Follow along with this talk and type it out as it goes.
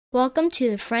Welcome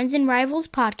to the Friends and Rivals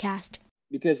podcast.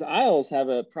 Because Isles have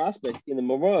a prospect in the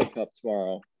Memorial Cup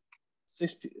tomorrow,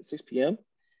 6 p.m.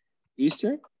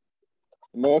 Eastern.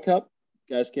 Memorial Cup,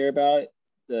 you guys care about it?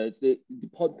 The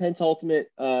penultimate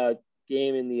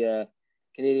game in the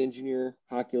Canadian Junior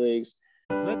Hockey Leagues.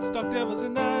 Let's talk Devils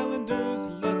and Islanders,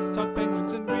 let's talk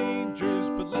Penguins and Rangers,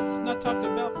 but let's not talk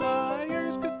about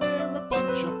Flyers, because they're a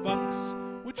bunch of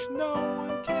fucks, which no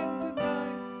one can deny,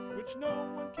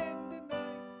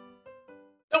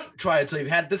 Don't try it until you've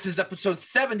had it. This is episode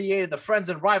 78 of the Friends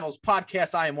and Rivals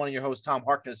podcast. I am one of your hosts, Tom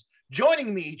Harkness.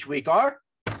 Joining me each week are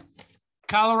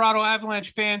Colorado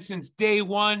Avalanche fan since day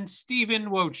one, Steven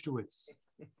Wojtowicz.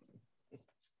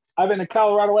 I've been a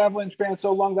Colorado Avalanche fan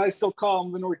so long that I still call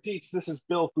him the Nordiques. This is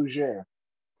Bill Fougere.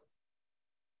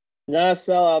 Not a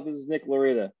sellout. This is Nick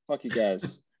Loretta. Fuck you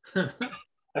guys.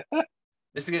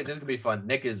 This is gonna be fun.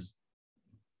 Nick is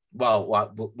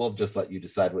we'll just let you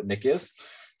decide what Nick is.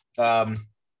 I'm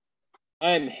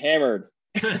hammered.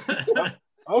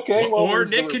 Okay, well, or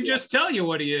Nick can just tell you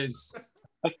what he is.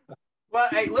 Well,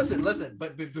 hey, listen.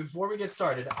 But before we get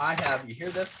started, you hear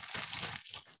this?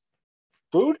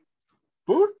 Food.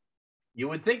 You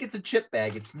would think it's a chip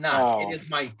bag. It's not. Oh. It is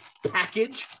my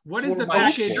package. What is the my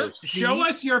package? shirt. Show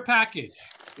us your package.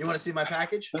 You want to see my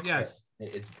package? Yes.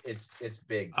 It's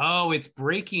big. Oh, it's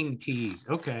breaking tees.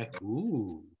 Okay.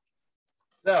 Ooh.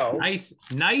 So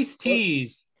Nice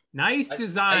tees. Nice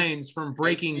designs from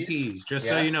Breaking tees. Tees, just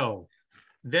Yeah. so you know.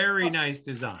 Very nice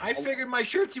design. I figured my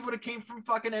shirts would have came from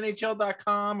fucking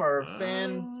NHL.com or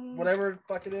fan, whatever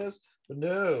the fuck it is. But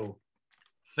no.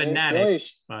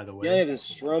 Fanatics, by the You only way. have the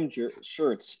Strom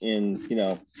shirts in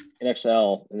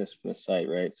XL in this site,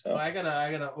 right? So Well, I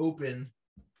gotta open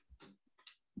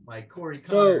my Corey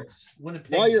So, Connors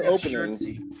Winnipeg while you're Jets opening-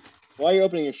 shirtsy. while you're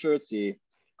opening your shirtsy,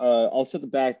 I'll set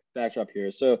the backdrop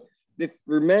here. So if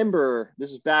remember,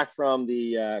 this is back from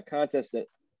the contest that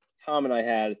Tom and I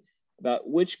had about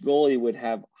which goalie would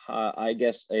have, I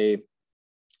guess, a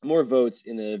more votes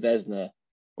in the Vezina,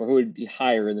 or who would be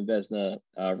higher in the Vezina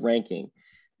ranking,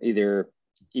 either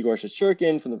Igor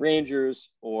Shesterkin from the Rangers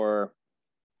or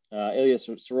Ilya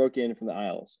Sorokin from the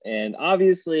Isles. And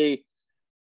obviously,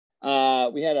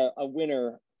 we had a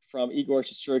winner from Igor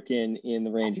Shesterkin in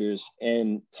the Rangers.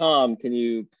 And Tom, can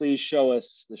you please show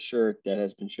us the shirt that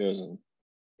has been chosen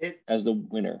as the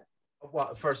winner?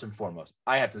 Well, first and foremost,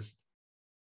 I have to.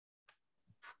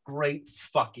 Great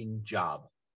fucking job.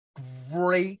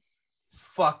 Great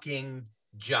fucking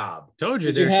job. Told you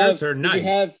Did their you have- shirts are did you nice.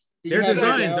 have- did Their you have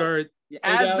designs out- are.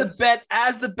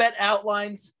 As the bet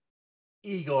outlines,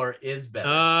 Igor is better.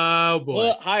 Oh boy,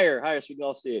 Well, higher, so we can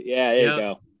all see it. Yeah, there Yep. you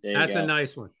go. There you that's go. a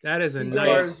nice one. That is a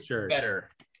Igor's nice shirt.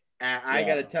 better. And I Yeah.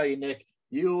 got to tell you, Nick,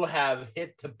 you have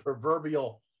hit the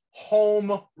proverbial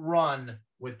home run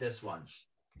with this one.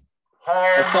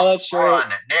 I saw that shirt.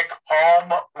 Nick.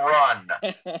 Home run.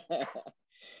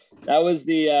 That was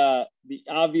the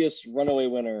obvious runaway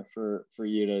winner for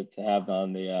you to have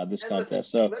on the this And contest. listen,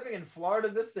 So living in Florida,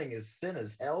 this thing is thin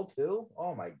as hell too.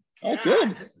 Oh my oh,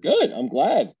 god. good. I'm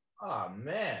glad. Oh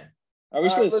man. I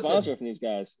wish we had a Listen. sponsor from these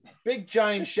guys. Big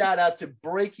giant shout out to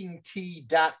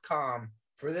breakingt.com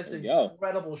for this There you go.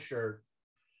 incredible shirt.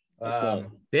 Excellent.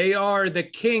 They are the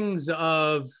kings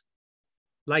of,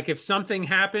 like, if something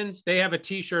happens, they have a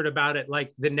T-shirt about it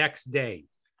like the next day,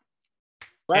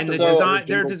 and the So-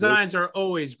 their designs are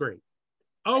always great.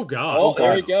 Oh God! Oh,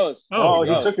 there he goes. Oh,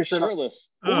 he took his shirt off. shirtless.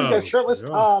 Look at shirtless God.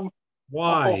 Tom.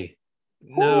 Why?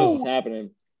 This No. is happening.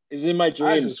 This is in my I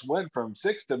dreams. just went from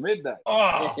 6 to midnight.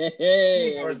 Oh,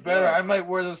 Hey, Igor's better. I might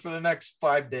wear this for the next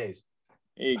 5 days.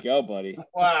 There you go, buddy.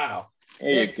 Wow. There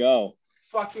you Nick. go.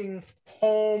 Fucking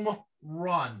home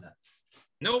run.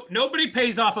 No, nobody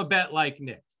pays off a bet like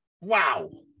Nick.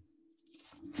 Wow.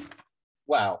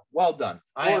 Wow. Well done.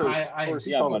 Of course,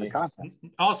 he yeah, called it buddy. a contest.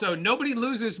 Also, nobody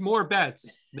loses more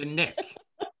bets than Nick.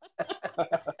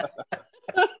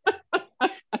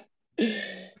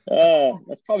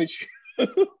 That's probably true.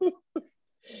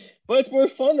 But it's more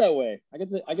fun that way. I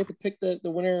get to pick the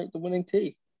winning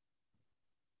tee.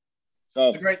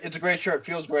 So It's a great shirt.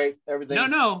 Feels great. Everything.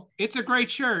 No, it's a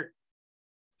great shirt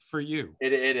for you.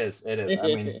 It is. I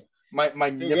mean, my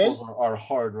nipples are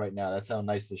hard right now. That's how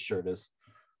nice this shirt is.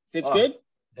 it's Oh. good.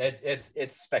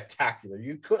 It's spectacular.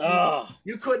 You couldn't Ah, have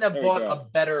there we bought go. a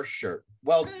better shirt.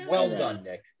 Well Alright. done,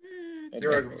 Nick.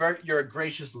 okay. You're a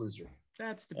gracious loser.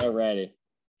 That's the Alrighty.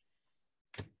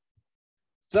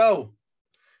 So,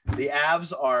 the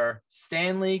Avs are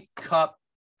Stanley Cup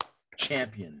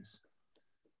champions.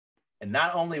 And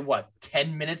not only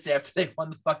 10 minutes after they won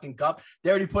the fucking cup, they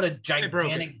already put a broke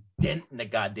gigantic dent in the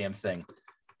goddamn thing.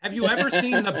 Have you ever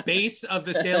seen the base of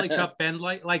the Stanley Cup bend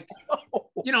like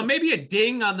maybe a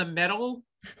ding on the metal,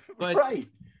 but right.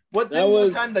 What That didn't one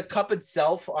was- time the cup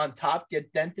itself on top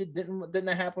get dented? Didn't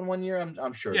that happen one year?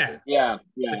 I'm sure. it Yeah. did.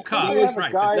 Yeah. the cup, They have a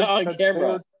right? guy Not on that's camera.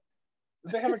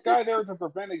 there. They have a guy there to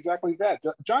prevent exactly that.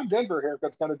 John Denver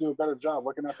haircut's got to do a better job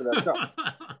looking after that cup.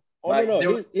 Oh Like, no, there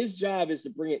no. was- His job is to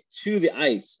bring it to the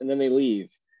ice and then they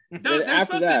leave. No, Then they're after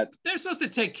supposed that, they're supposed to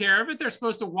take care of it. They're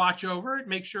supposed to watch over it,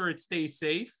 make sure it stays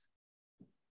safe.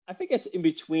 I think it's in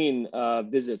between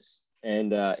visits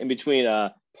and in between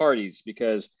parties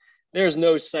because there's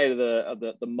no sight of the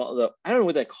I don't know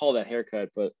what they call that haircut,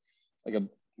 but like a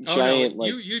Oh giant no,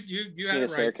 like you had it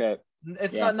penis right. haircut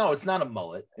It's Yeah. not. No, it's not a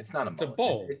mullet. It's not a mullet. It's a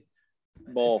bowl.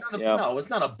 bowl. It's not a, Yeah. No, it's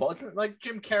not a bowl. It's like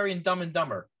Jim Carrey and Dumb and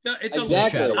Dumber. No, it's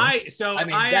Exactly. a I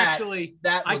mean,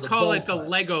 that I was a call bowl it the cut.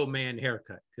 Lego man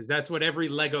haircut because that's what every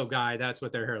Lego guy, that's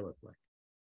what their hair looks like.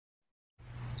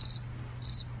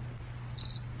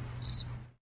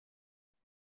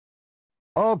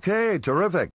 Okay,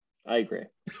 terrific. I agree.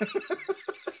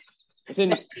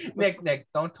 Within, Nick,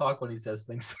 don't talk when he says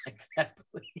things like that,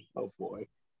 please. Oh boy.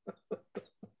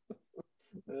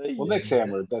 Well, Nick's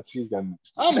hammered. He's got.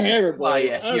 I'm hammered, boys. Oh,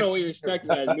 yeah. I don't know what you're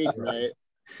expecting out of me tonight.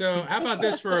 So how about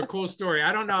this for a cool story?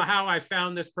 I don't know how I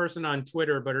found this person on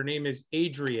Twitter, but her name is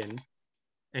Adrian,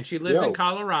 and she lives in Yo.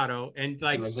 Colorado. And He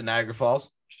like lives in Niagara Falls.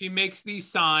 she makes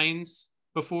these signs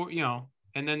before,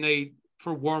 and then they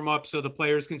for warm up so the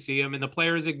players can see them, and the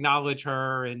players acknowledge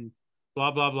her and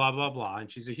blah blah blah blah blah.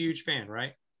 And she's a huge fan,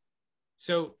 right?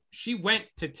 So she went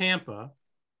to Tampa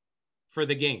for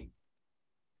the game.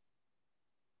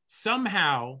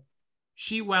 Somehow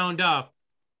she wound up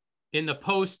in the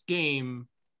post-game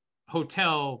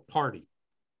hotel party.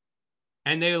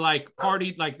 And they like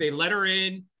partied, like they let her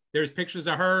in. There's pictures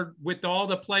of her with all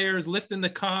the players lifting the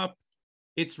cup.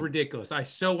 It's ridiculous. I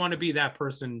so want to be that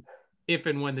person if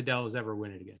and when the Devils ever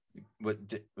win it again. Was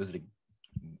it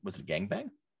a gangbang?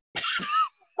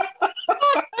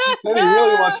 Then he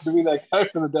really wants to be that guy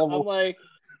for the I'm Devils. like,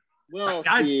 well,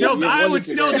 I Steve, you have I one would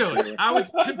still do answer. it. I would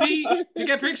to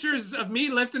get pictures of me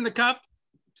lifting the cup.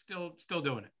 Still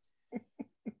doing it.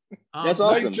 That's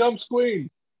Mike awesome. jumps queen.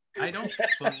 I don't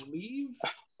believe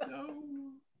so,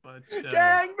 but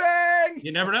Gangbang!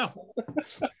 you never know.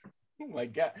 Oh my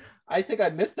god! I think I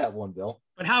missed that one, Bill.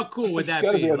 But how cool would It's that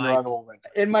gotta be? be under Like, honorable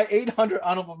mention. In my 800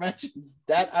 honorable mentions,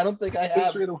 that I don't think I have.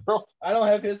 History of the world. I don't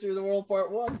have History of the World Part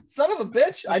 1. Son of a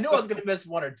bitch! I knew I was gonna miss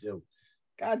one or two.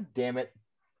 God damn it!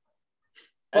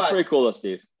 That's But- pretty cool, though,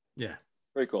 Steve. yeah.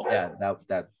 Very cool. Yeah,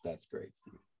 that's great,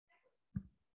 Steve.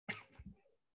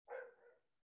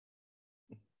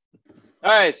 All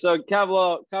right, so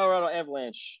Colorado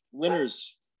Avalanche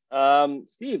winners.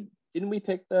 Steve, didn't we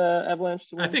pick the Avalanche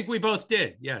to win? I think we both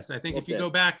did. Yes, I think if you Okay. go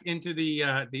back into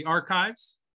the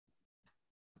archives,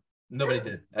 Nobody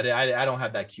did. I don't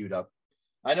have that queued up.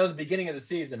 I know the beginning of the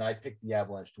season, I picked the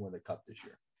Avalanche to win the cup this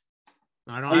year.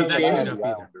 I don't Oh, have that okay. queued The up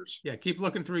either. Islanders. Yeah, keep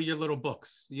looking through your little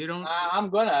books. You don't. I'm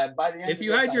gonna by the end. If of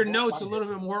you this, had I your won't notes a find little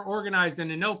it. bit more organized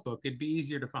in a notebook, it'd be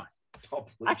easier to find. Oh,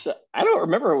 please. Actually, I don't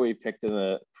remember what we picked in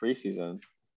the preseason.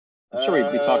 I'm sure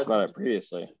we talked about it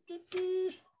previously.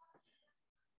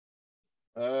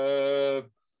 I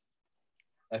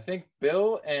think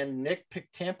Bill and Nick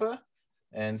picked Tampa,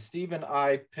 and Steve and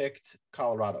I picked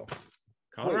Colorado.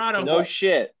 Colorado, No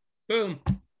shit. boom.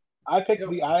 I picked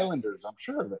the Islanders. I'm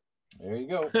sure of it. There you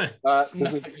go. Does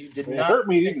You did It not. hurt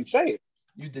me to even say it.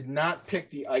 You did not pick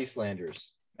the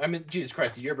Icelanders. I mean, Jesus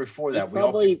Christ! The year before You that, we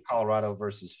all probably- picked Colorado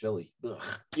versus Philly. Ugh.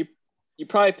 You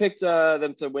probably picked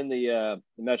them to win the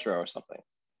Metro or something.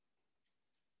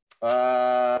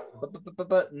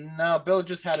 But no, Bill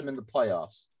just had him in the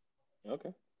playoffs.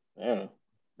 Okay. I don't know.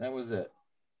 That was it.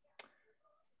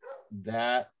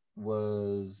 That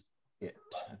was it.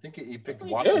 I think he picked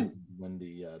Pretty Washington good. to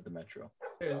win the Metro.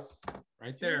 There's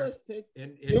right there.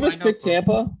 You almost picked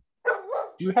Tampa.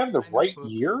 Do you have the I know, right but-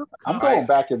 year? I'm All right. going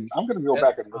back and I'm going to go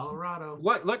back and listen. Colorado.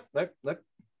 Look.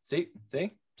 See.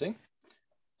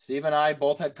 Steve and I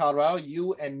both had Colorado.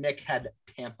 You and Nick had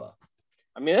Tampa.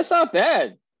 I mean, that's not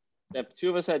bad. That two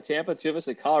of us had Tampa, two of us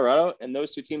had Colorado, and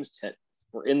those two teams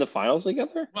were in the finals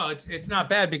together. Well, it's not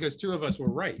bad because two of us were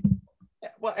right. Yeah,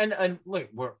 well, and look,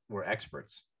 we're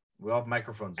experts. We all have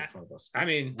microphones in front of us. I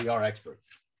mean, We are experts.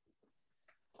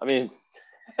 I mean,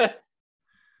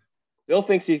 Bill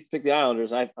thinks he picked the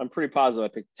Islanders. I'm pretty positive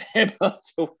I picked Tampa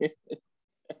to win.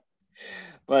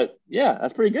 But yeah,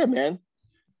 that's pretty good, man.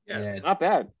 Yeah. Not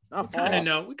bad. we Not far kind of off.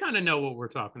 know. We kind of know what we're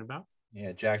talking about.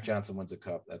 Yeah, Jack Johnson wins a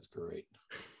cup. That's great.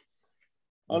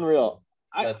 Unreal.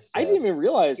 I That's didn't even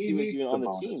realize He he was needs even the on the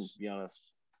bonus. team, to be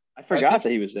honest. I forgot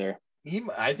that he was there.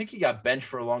 I think he got benched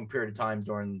for a long period of time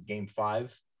during Game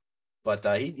 5,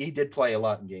 but he did play a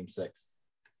lot in Game 6.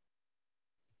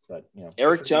 But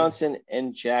Eric Johnson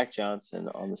and Jack Johnson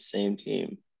on the same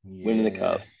team, winning the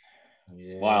cup.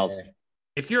 Yeah. Wild.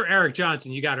 If you're Eric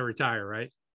Johnson, you got to retire,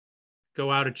 right?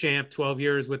 Go out a champ, 12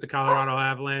 years with the Colorado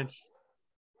Avalanche.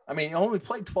 I mean, he only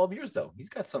played 12 years though.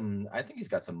 I think he's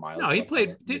got some miles. No, he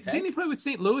played. Didn't he play with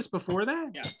St. Louis before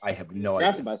that? Yeah, I have no idea.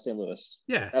 Drafted by St. Louis.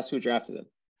 Yeah, that's who drafted him.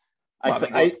 Well,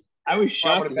 I was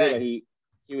shocked to hear that he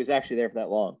was actually there for that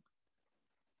long.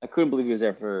 I couldn't believe he was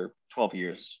there for 12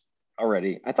 years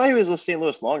already. I thought he was with St.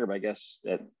 Louis longer, but I guess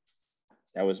that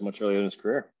was much earlier in his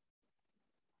career.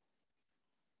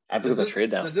 I have to look at the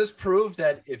trade down. Does this prove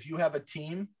that if you have a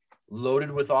team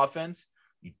loaded with offense,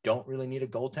 you don't really need a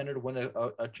goaltender to win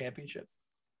a championship?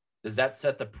 Does that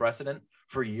set the precedent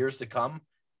for years to come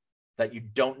that you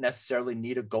don't necessarily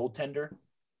need a goaltender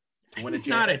to win a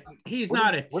championship? He's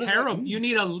not a terrible. You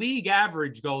need a league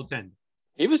average goaltender.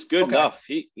 He was good enough.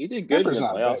 He did good in the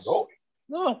playoffs.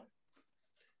 No,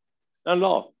 not at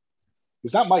all.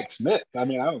 He's not Mike Smith. I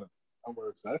mean, I don't know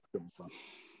where that's coming from.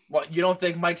 Well, you don't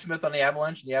think Mike Smith on the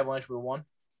Avalanche would have won?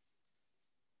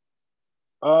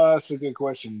 That's a good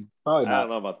question. Probably not. I don't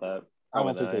know about that. I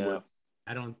don't think they would.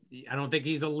 I don't think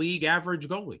he's a league average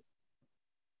goalie.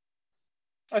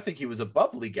 I think he was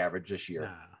above league average this year.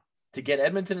 Nah. To get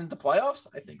Edmonton into playoffs,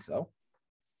 I think so.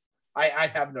 I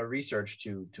have no research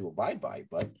to abide by,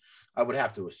 but I would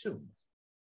have to assume.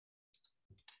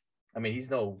 I mean, he's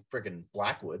no freaking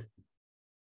Blackwood.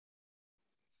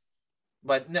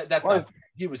 But that's not fair.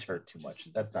 He was hurt too much.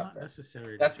 That's not fair.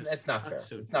 Necessary. It's not fair.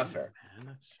 It's not fair. Man.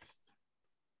 That's just...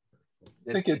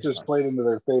 I think it just played into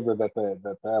their favor that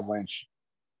the Avalanche.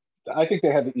 I think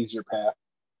they had the easier path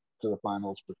to the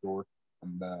finals for sure,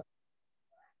 and I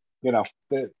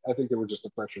think they were just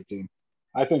a fresher team.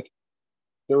 I think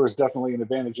there was definitely an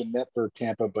advantage in net for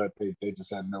Tampa, but they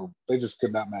just had they just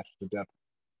could not match the depth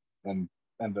and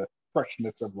the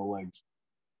freshness of the legs.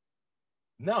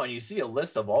 No, and you see a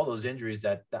list of all those injuries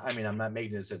that, I mean, I'm not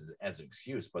making this as an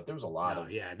excuse, but there was a lot of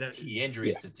key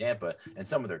injuries to Tampa and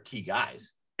some of their key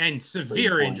guys. And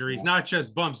severe injuries, not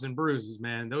just bumps and bruises,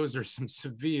 man. Those are some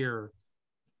severe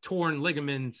torn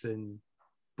ligaments and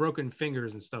broken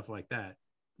fingers and stuff like that.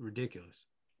 Ridiculous.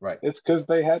 Right. It's because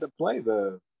they had to play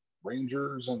the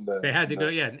Rangers and they had to go,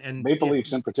 and Maple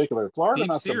Leafs in particular. Florida, deep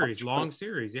not series, so much, long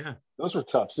series, yeah. Those were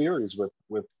tough series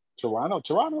with Toronto.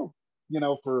 Toronto,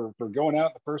 for going out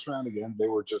in the first round again, they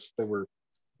were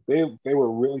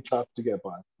really tough to get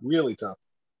by, really tough,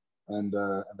 and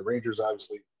the Rangers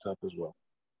obviously tough as well.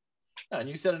 And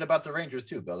you said it about the Rangers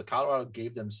too, Bill. The Colorado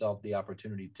gave themselves the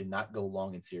opportunity to not go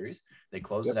long in series. They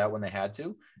closed it out when they had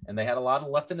to, and they had a lot of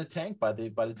left in the tank by the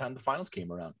time the finals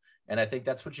came around. And I think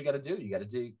that's what you got to do. You got to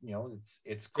do,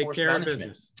 it's course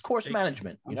management. It's course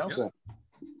management,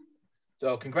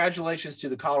 So congratulations to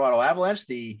the Colorado Avalanche.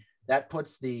 That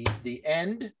puts the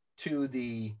end to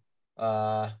the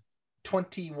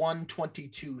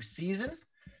 21-22 season.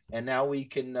 And now we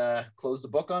can close the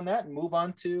book on that and move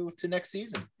on to next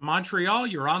season. Montreal,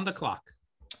 you're on the clock.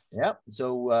 Yep.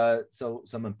 So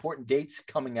some important dates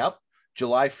coming up.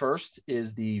 July 1st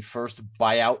is the first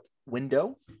buyout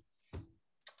window.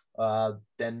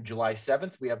 Then July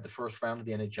 7th, we have the first round of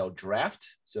the NHL draft.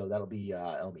 So that'll be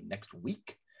next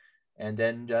week. And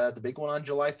then the big one on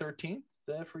July 13th,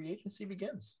 the free agency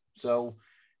begins. So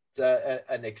it's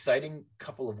an exciting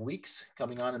couple of weeks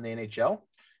coming on in the NHL.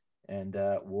 And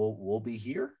we'll be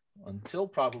here until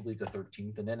probably the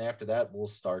 13th, and then after that we'll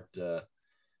start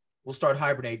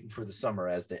hibernating for the summer,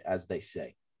 as they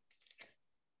say.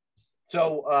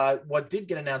 So what did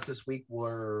get announced this week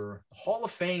were Hall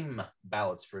of Fame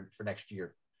ballots for next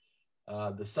year.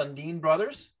 The Sundin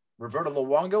brothers, Roberto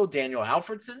Luongo, Daniel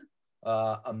Alfredsson,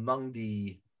 among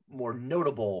the more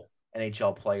notable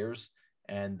NHL players,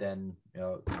 and then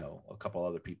a couple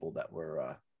other people that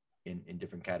were in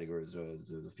different categories.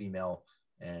 There's a female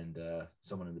and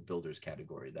someone in the builders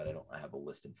category that I don't have a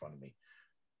list in front of me.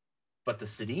 But the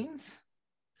Sedins,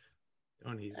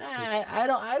 I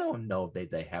don't know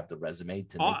if they have the resume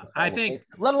to make I think,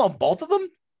 let alone both of them.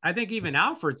 I think even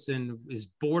Alfredsson is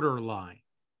borderline.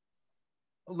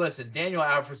 Listen, Daniel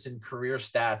Alfredsson career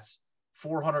stats: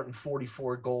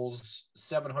 444 goals,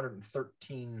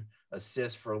 713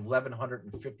 assists for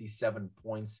 1,157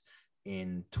 points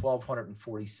in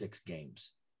 1,246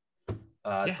 games.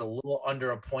 It's a little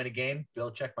under a point a game. Bill,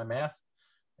 check my math.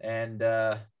 And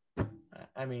I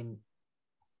mean,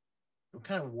 what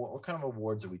kind of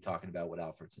awards are we talking about with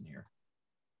Alfredsson here?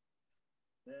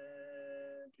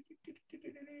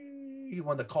 He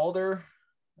won the Calder.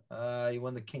 He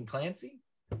won the King Clancy.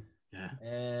 Yeah.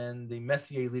 and the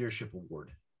Messier Leadership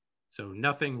Award. So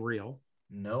nothing real.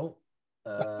 No.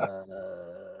 Well,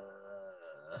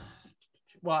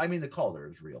 I mean, the Calder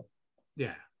is real.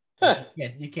 Yeah. Huh.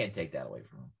 You can't take that away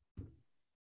from him.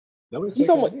 Nobody's He's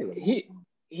taking almost, it either.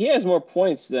 he has more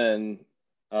points than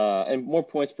and more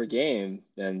points per game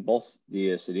than both the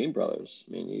Sedin brothers.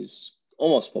 I mean, he's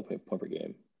almost point per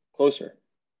game, closer.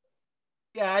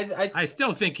 Yeah, I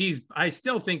still think he's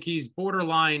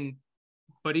borderline,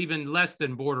 but even less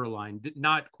than borderline, did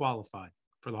not qualify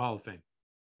for the Hall of Fame.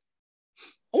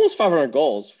 Almost 500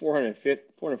 goals,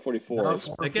 444. No,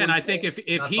 Again, I think if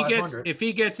not he 500.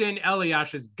 gets in,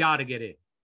 Elias has got to get in.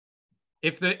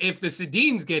 If the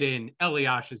Sedins get in,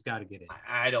 Elias has got to get in.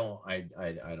 I don't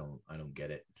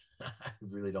get it. I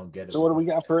really don't get it. So what do we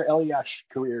got for Elias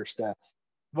career stats?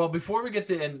 Well, before we get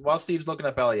to, and while Steve's looking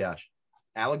up Elias,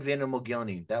 Alexander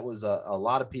Mogilny, that was a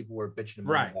lot of people were bitching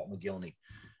about Mogilny.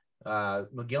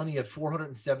 Mogilny had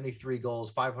 473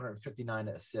 goals, 559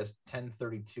 assists,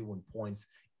 1032 in points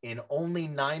in only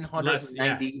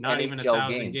 990 not even NHL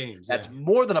 1,000 games. yeah. That's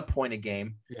more than a point a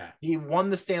game. Yeah. He won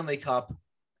the Stanley Cup,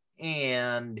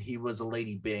 and he was a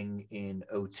Lady Bing in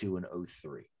 02 and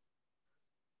 03.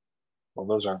 Well,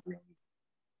 those aren't real.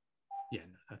 Yeah,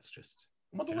 no, that's just.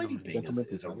 Well, the Lady Bing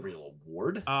is a real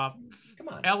award. Come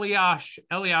on. Elias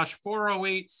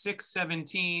 408,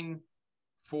 617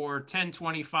 for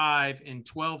 1025 in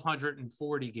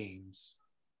 1,240 games.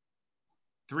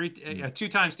 A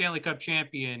two-time Stanley Cup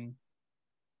champion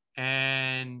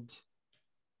and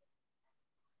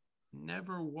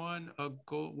never won a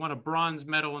bronze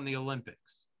medal in the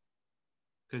Olympics.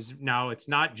 Because now it's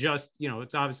not just,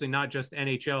 it's obviously not just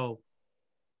NHL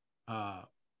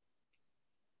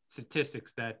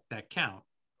statistics that count.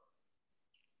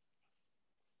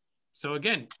 So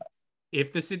again,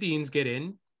 if the Sedins get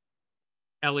in,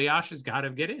 Elias has got to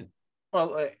get in.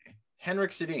 Well,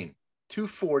 Henrik Sedin,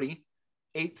 240,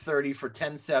 830 for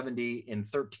 1070 in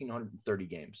 1,330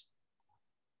 games.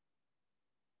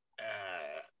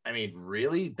 I mean,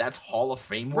 really? That's Hall of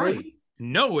Fame worthy?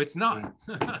 No, it's not.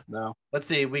 No. Let's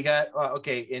see. We got,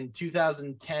 in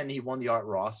 2010, he won the Art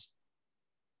Ross.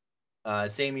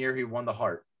 Same year, he won the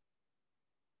Hart.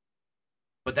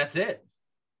 But that's it.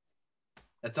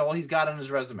 That's all he's got on his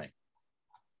resume.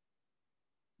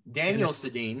 Daniel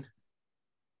Sedin,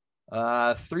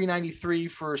 393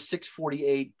 for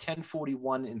 648,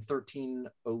 1041 in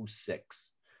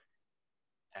 1306.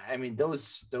 I mean,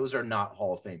 those are not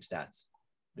Hall of Fame stats.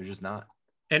 They're just not.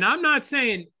 And I'm not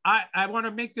saying, I want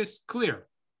to make this clear.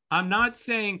 I'm not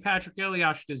saying Patrick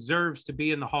Elias deserves to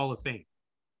be in the Hall of Fame.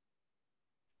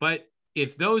 But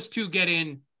if those two get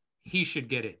in, he should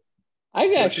get in.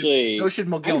 So should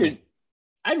Mogilny.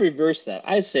 I'd reverse that.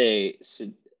 I'd say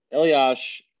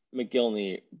Elias,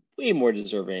 Mogilny, way more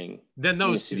deserving than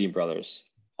those two Sedin brothers.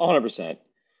 100%.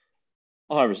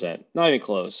 100%. Not even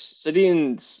close.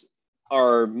 Sedins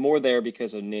are more there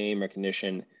because of name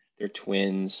recognition. They're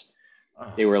twins.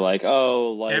 They were like,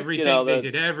 everything. They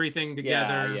did everything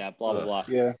together. Yeah, blah, blah, blah.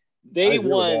 Yeah. They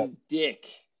won dick.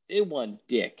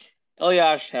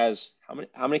 Elias has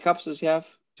how many cups does he have?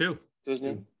 2. To his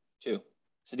name? 2.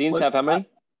 Sedins have how many?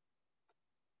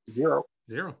 0.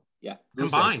 Yeah.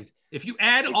 Combined. If you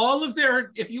add all of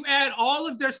their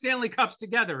Stanley Cups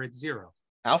together, it's 0.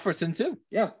 Alfredsson too.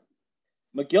 Yeah.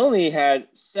 Mogilny had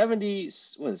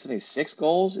 76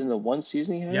 goals in the one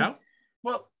season he had. Yeah.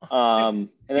 Well, and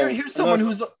here's someone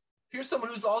who's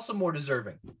also more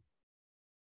deserving.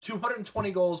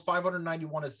 220 goals,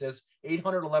 591 assists,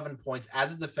 811 points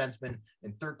as a defenseman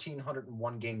in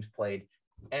 1,301 games played,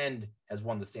 and has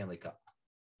won the Stanley Cup.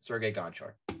 Sergei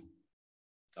Gonchar.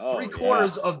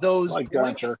 Three-quarters of those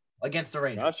points against the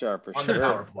Rangers. Gonchar for on sure. the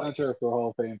power play. Gonchar for Hall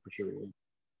of Fame for sure. Yeah.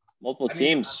 Multiple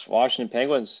teams, Washington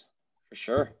Penguins for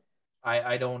sure.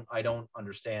 I don't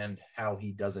understand how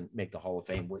he doesn't make the Hall of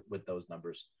Fame with those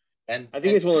numbers. And I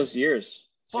think it's one of those years.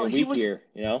 He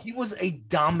was a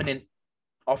dominant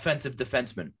offensive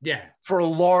defenseman. Yeah. For a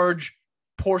large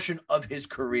portion of his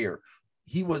career.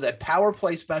 He was a power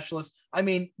play specialist. I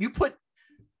mean, you put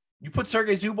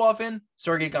Sergei Zubov in,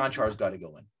 Sergei Gonchar's got to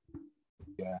go in.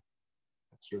 Yeah,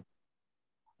 that's true.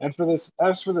 And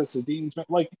as for the Sedins,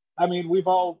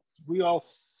 we all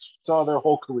saw their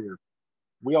whole career.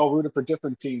 We all rooted for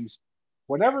different teams.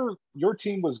 Whenever your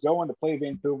team was going to play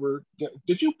Vancouver,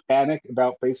 did you panic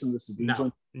about facing the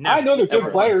Sedins? No, I know they're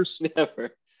good players. Never.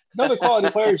 No, they're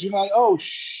quality players. You're like, oh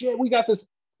shit, we got this.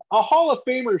 A Hall of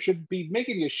Famer should be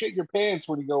making you shit your pants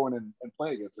when you go in and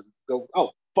play against him. Go, oh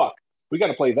fuck, we got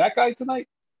to play that guy tonight.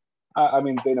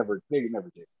 They never did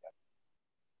that.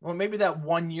 Well, maybe that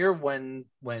one year when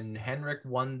Henrik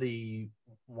won the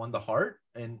won the Hart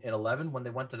in 11 when they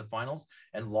went to the finals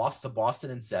and lost to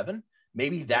Boston in 7.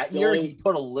 Maybe that year he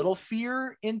put a little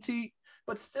fear into,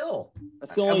 but still.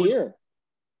 That's the only year.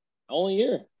 Only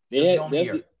year.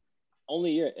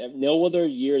 Only year. No other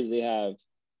year do they have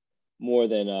more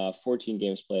than 14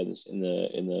 games played in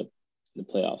the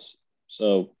playoffs.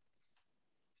 So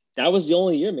that was the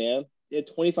only year, man. They had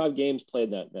 25 games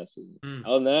played that season.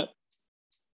 Other than that,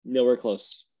 nowhere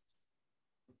close.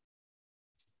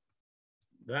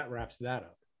 That wraps that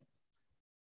up.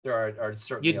 There are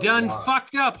certainly you done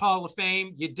fucked up, Hall of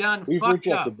Fame. You done We've fucked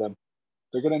rejected up. them.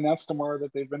 They're going to announce tomorrow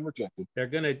that they've been rejected. They're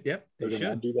gonna. Yep, They're they going to should.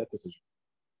 undo that decision.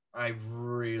 I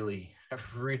really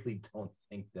don't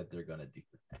think that they're going to do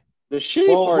that. The shitty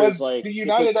part is like the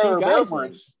United Arab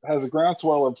Emirates has a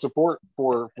groundswell of support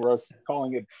for us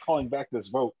calling back this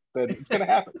vote. That it's going to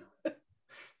happen.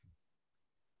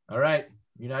 All right,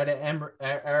 United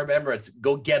Arab Emirates,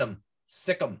 go get them,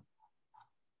 sick them.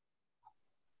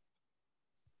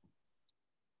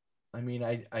 I mean,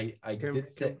 I did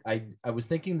say I was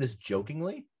thinking this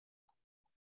jokingly,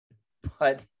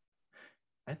 but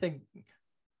I think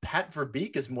Pat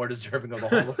Verbeek is more deserving of the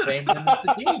Hall of Fame than the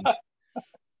Sedins.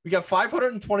 We got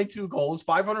 522 goals,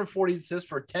 540 assists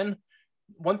for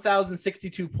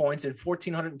 1,062 points in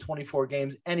 1,424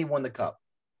 games, and he won the cup.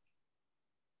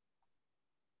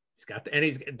 He's got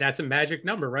that's a magic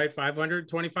number, right?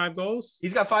 525 goals.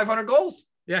 He's got 500 goals.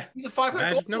 Yeah, he's a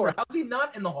 500 goal number. How's he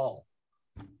not in the Hall?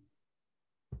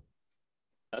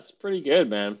 That's pretty good,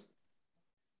 man.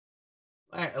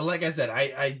 Like I said,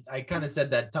 I kind of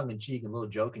said that tongue in cheek and a little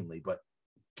jokingly, but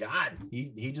God,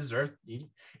 he deserves.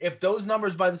 If those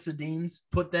numbers by the Sedins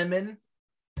put them in,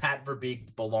 Pat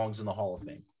Verbeek belongs in the Hall of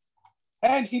Fame.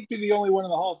 And he'd be the only one in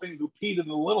the Hall of Fame who peed in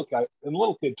the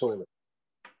little kid toilet.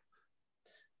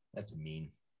 That's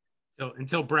mean. So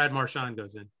until Brad Marchand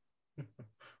goes in.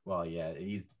 Well, yeah,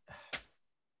 he's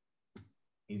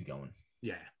going.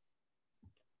 Yeah.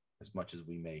 As much as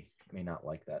we may not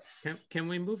like that. Can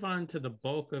we move on to the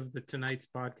bulk of tonight's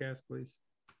podcast, please?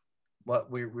 Well,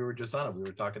 we were just on it. We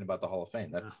were talking about the Hall of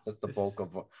Fame. That's the bulk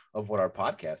of what our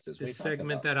podcast is. This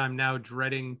segment that I'm now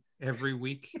dreading every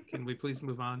week. Can we please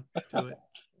move on to it?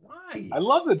 Why? I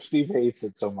love that Steve hates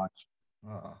it so much.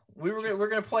 We're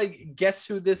gonna play Guess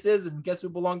Who This Is and Guess Who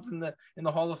Belongs in the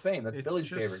Hall of Fame. That's Billy's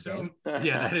favorite game.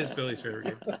 Yeah, that is Billy's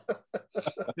favorite game.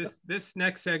 This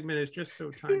next segment is just so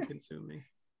time consuming.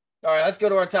 All right, let's go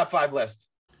to our top 5 list.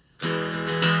 The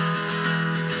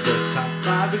top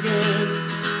 5 again.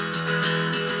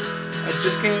 I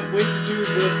just can't wait to do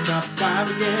the top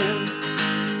 5 again.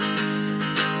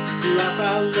 The life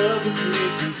I love is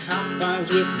making top 5s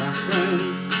with my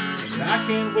friends. And I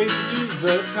can't wait to do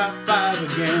the top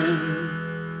 5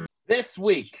 again. This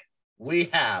week, we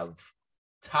have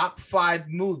top 5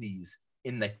 movies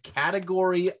in the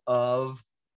category of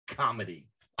comedy.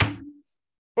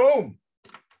 Boom.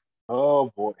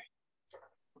 Oh, boy.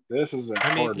 This is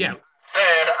important. Yeah.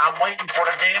 Said I'm waiting for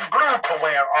the damn glue to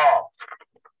wear off.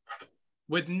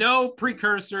 With no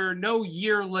precursor, no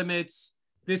year limits.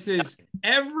 This is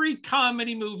every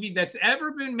comedy movie that's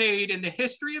ever been made in the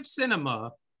history of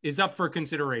cinema is up for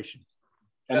consideration.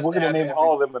 And we're going to name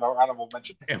all of them in our honorable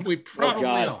mentions. And we probably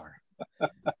are.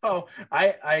 Oh,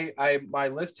 I my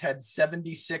list had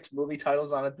 76 movie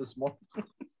titles on it this morning.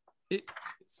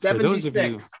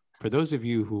 76. For those of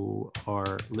you who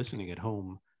are listening at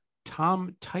home,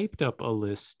 Tom typed up a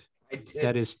list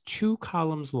that is 2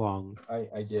 columns long.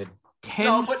 I did.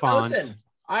 10 fonts. Listen,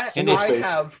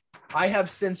 I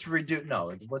have since reduced.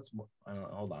 No, what's more?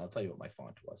 Hold on, I'll tell you what my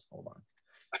font was. Hold on.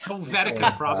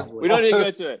 Helvetica, probably. We don't need to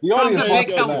go to it. Tom's a big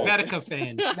Helvetica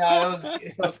fan. No,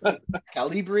 it was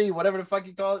Calibri, whatever the fuck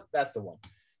you call it. That's the one.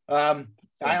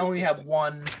 I only have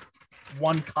one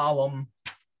column.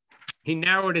 He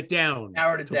narrowed it down.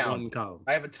 One column.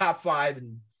 I have a top 5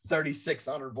 and 36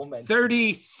 honorable mentions.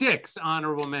 36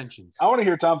 honorable mentions. I want to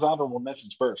hear Tom's honorable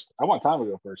mentions first. I want Tom to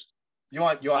go first. You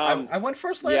want? I went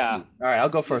first last week. All right, I'll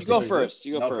go first. You go first.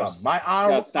 You go Problem. first. My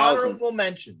honorable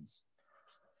mentions.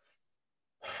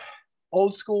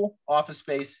 Old School, Office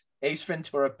Space, Ace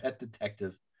Ventura, Pet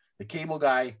Detective, The Cable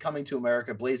Guy, Coming to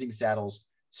America, Blazing Saddles,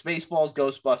 Spaceballs,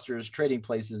 Ghostbusters, Trading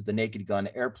Places, The Naked Gun,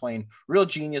 Airplane, Real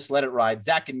Genius, Let It Ride,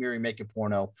 Zack and Miri Make a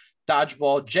Porno,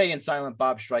 Dodgeball, Jay and Silent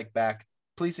Bob Strike Back,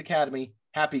 Police Academy,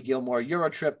 Happy Gilmore,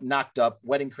 Eurotrip, Knocked Up,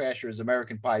 Wedding Crashers,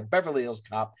 American Pie, Beverly Hills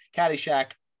Cop,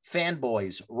 Caddyshack,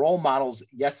 Fanboys, Role Models,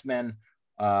 Yes Man,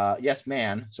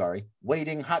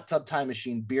 Waiting, Hot Tub Time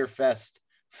Machine, Beer Fest,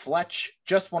 Fletch,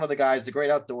 Just One of the Guys, The Great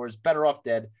Outdoors, Better Off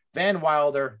Dead, Van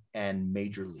Wilder, and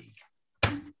Major League.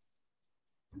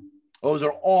 Those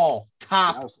are all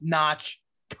top-notch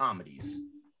comedies.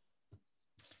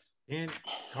 And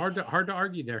it's hard to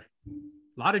argue there.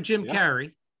 A lot of Jim Yeah.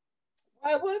 Carrey.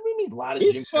 What do you mean? A lot of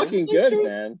He's Jim Carrey? fucking There good, was-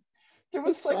 man. There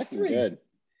was like Fucking 3. good.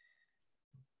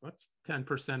 What's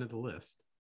 10% of the list?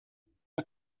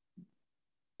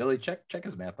 Billy, check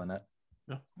his math on that.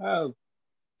 It's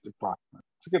approximate.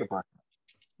 It's a good approximate.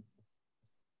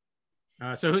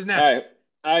 So who's All next?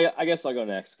 right. I guess I'll go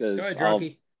next Go because ahead, I'll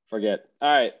Drunky. forget. All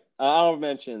right. Honorable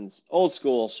mentions: Old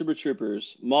School, Super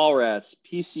Troopers, Mallrats,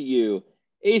 PCU,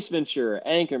 Ace Ventura,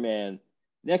 Anchorman,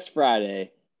 Next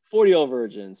Friday, 40-Year-Old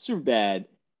Virgin, Superbad,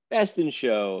 Best in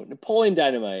Show, Napoleon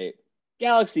Dynamite,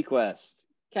 Galaxy Quest,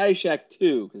 Caddyshack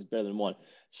 2, because better than 1,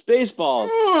 Spaceballs,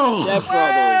 Step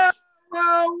Brothers,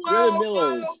 We're the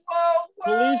Millers,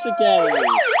 Police Academy,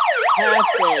 Half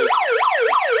Baked.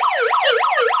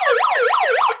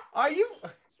 Are you?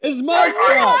 It's my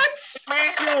What? stuff.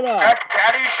 Shut up. At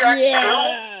Caddyshack 2?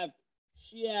 Yeah.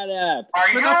 Shut up. Are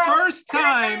For you the first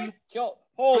time,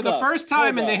 Hold for the up. first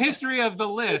time in Hold the up. history of the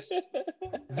list,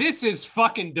 this is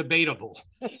fucking debatable.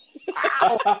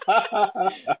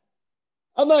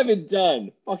 I'm not even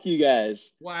done. Fuck you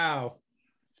guys. Wow.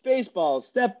 Spaceballs,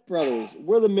 Step Brothers,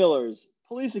 We're the Millers,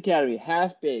 Police Academy,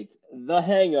 Half Baked, The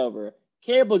Hangover,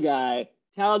 Cable Guy,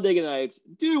 Talladega Nights,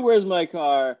 Dude, Where's My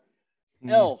Car,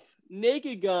 Elf,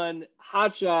 Naked Gun,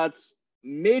 Hot Shots,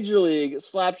 Major League,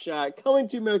 Slapshot, Coming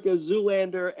to America,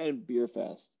 Zoolander, and Beer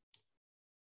Fest.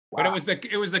 But it was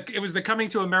the Coming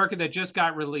to America that just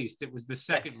got released. It was the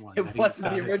second one. It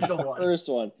wasn't the original one. First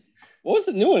one. What was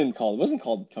the new one called? It wasn't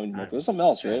called Coming to America. It was something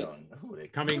else, I right? don't know who they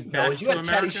Coming No, Back you to got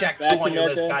America? Caddyshack Back 2 to on your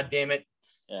list. America? God damn it!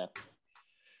 Yeah.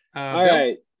 All All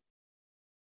right.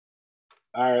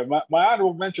 All right, my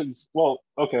honorable mentions. Well,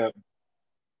 okay.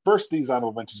 First, these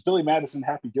honorable mentions: Billy Madison,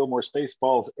 Happy Gilmore,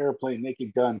 Spaceballs, Airplane,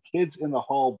 Naked Gun, Kids in the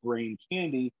Hall, Brain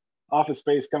Candy, Office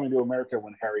Space, Coming to America,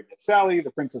 When Harry Met Sally,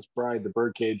 The Princess Bride, The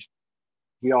Birdcage,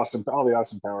 all the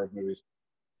Austin Powers movies.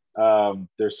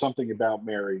 There's Something About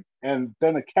Mary, and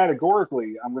then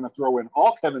categorically, I'm going to throw in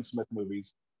all Kevin Smith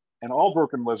movies and all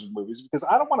Broken Lizard movies because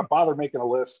I don't want to bother making a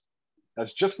list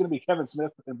that's just going to be Kevin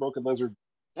Smith and Broken Lizard.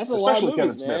 That's a lot of Especially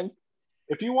movies, Kevin man.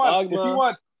 If you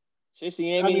want, Chasing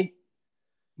Amy. I mean,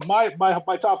 my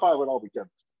top 5 would all be Kevin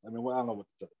Smith. I mean, well, I don't know what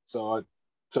to say. So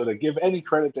to give any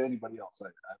credit to anybody else,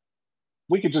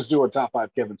 we could just do a top 5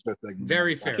 Kevin Smith thing.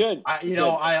 Very fair. Good.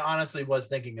 I honestly was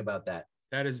thinking about that.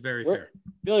 That is very Where- fair.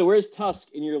 Billy, where's Tusk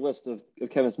in your list of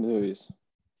Kevin Smith movies?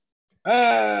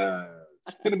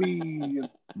 It's gonna be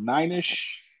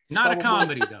 9-ish. Not a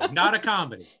probably. comedy, though. Not a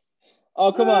comedy.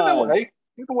 Oh, come In a on. way,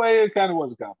 it kind of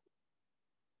was a comedy.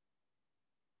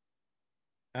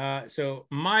 So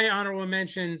my honorable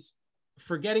mentions: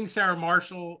 Forgetting Sarah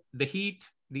Marshall, The Heat,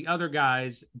 The Other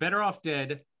Guys, Better Off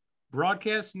Dead,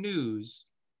 Broadcast News,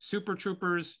 Super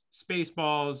Troopers,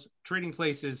 Spaceballs, Trading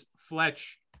Places,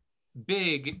 Fletch,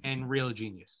 Big, and Real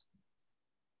Genius.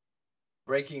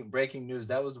 Breaking news.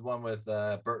 That was the one with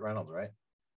Burt Reynolds, right?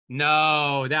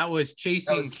 No, that was That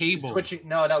Chasing was Cable.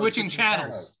 Switching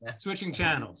channels. Yeah. Switching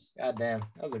channels. God damn,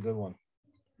 that was a good one.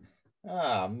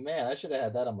 Oh man, I should have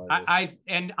had that on my list.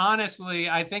 And honestly,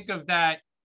 I think of that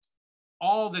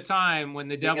all the time when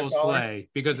the Devils Siegenthaler? play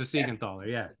because of Siegenthaler.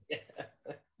 Yeah.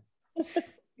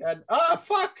 God,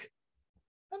 fuck!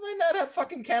 I might not have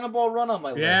fucking Cannonball Run on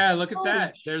my list. Yeah, look at Holy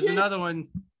that. There's shit. another one.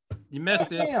 You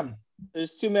missed it. Damn.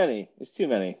 There's too many. There's too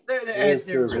many. There's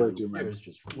way too many. There's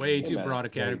just Way too man. broad a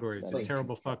category. It's a Way too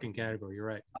terrible fucking fucking category. You're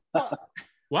right. bad.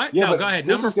 What? Yeah, No, but go ahead.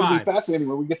 This Number is gonna 5. be fascinating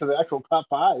when we get to the actual top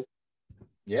 5.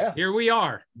 Yeah, Here we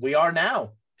are. we are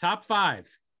now. Top 5.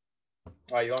 All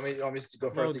right, you want me to go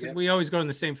Well, first again? we always go in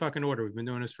the same fucking order. We've been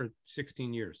doing this for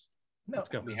 16 years. No, Let's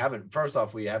go. we haven't. First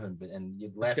off, we haven't been. And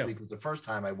last go. week was the first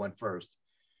time I went first.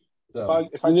 So, If I In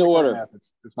take that order. math,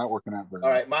 it's not working out very all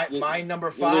well. right, my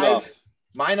number You lead 5. off.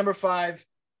 My number 5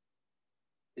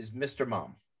 is Mr.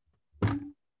 Mom.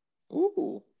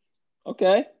 Ooh.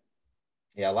 Okay.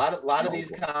 Yeah, a lot of Oh,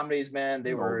 these boy. comedies, man,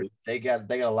 they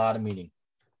got a lot of meaning.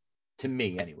 To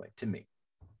me, anyway. To me.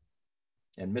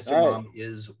 And Mr. All right. Mom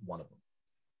is one of them.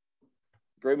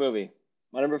 Great movie.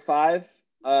 My number 5,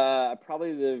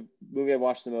 probably the movie I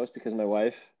watched the most because of my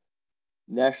wife.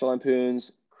 National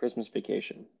Lampoon's Christmas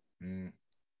Vacation. Mm.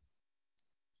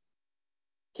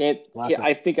 Classic.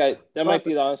 I think that might Classic.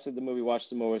 be honestly the movie I watched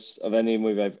the most of any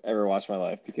movie I've ever watched in my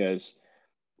life because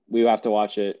we have to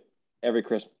watch it every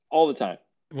Christmas, all the time.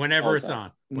 Whenever All it's the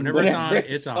on. Whenever it's on,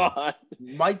 it's on.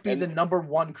 Might be And- the number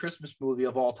 1 Christmas movie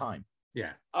of all time.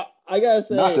 Yeah. I gotta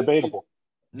say, Not debatable.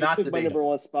 It Not took my number debatable.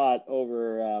 1 spot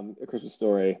over A Christmas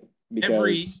Story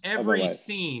because Every of my wife.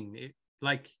 scene,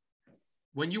 like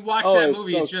when you watch Oh, that it's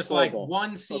movie, so it's just quotable. like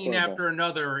one So scene quotable. after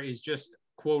another is just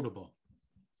quotable.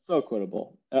 So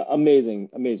quotable. Amazing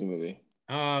movie.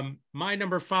 My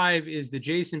number 5 is the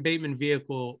Jason Bateman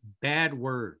vehicle, Bad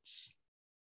Words.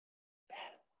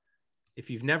 If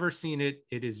you've never seen it,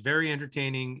 it is very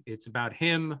entertaining. It's about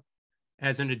him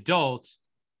as an adult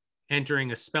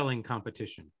entering a spelling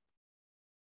competition.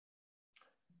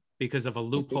 Because of a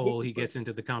loophole, he gets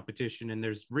into the competition, and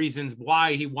there's reasons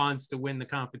why he wants to win the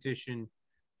competition,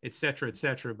 et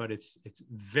cetera, but it's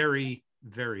very,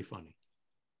 very funny.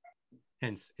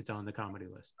 Hence, it's on the comedy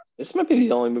list. This might be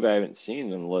the only movie I haven't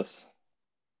seen on the list.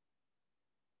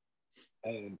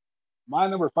 And my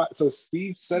number 5. So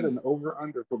Steve set an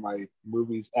over-under for my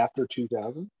movies after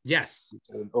 2000. Yes. He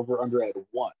set an over-under at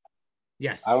 1.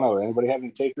 Yes. I don't know. Anybody have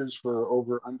any takers for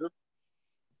over-under?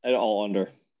 At all under.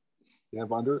 You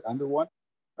have under 1?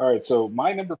 All right. So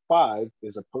my number 5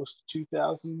 is a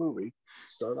post-2000 movie.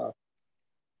 Start off.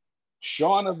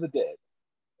 Shaun of the Dead.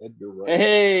 Edgar Wright.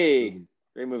 Hey,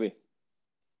 great movie.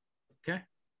 Okay.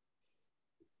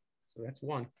 So that's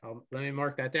 1. Let me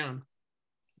mark that down.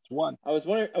 It's 1. I was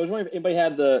wondering if anybody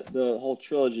had the whole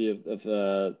trilogy of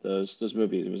those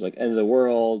movies. It was like End of the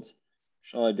World,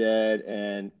 Shaun of the Dead,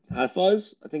 and Hot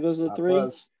Fuzz. I think those are the 3.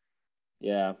 Fuzz.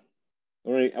 Yeah.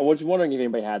 I was wondering if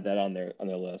anybody had that on their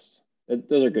list.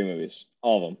 Those are great movies,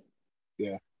 all of them.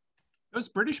 Yeah. Those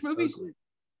British movies?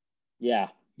 Yeah.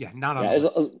 Yeah, not on the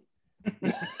list.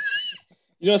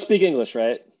 You don't speak English,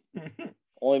 right?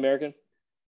 Only American?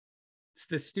 It's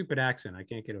the stupid accent. I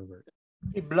can't get over it.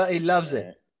 He loves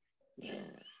it.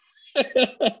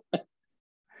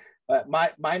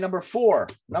 My number 4.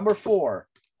 Number 4.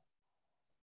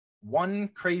 One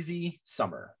Crazy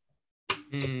Summer.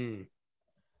 Mm.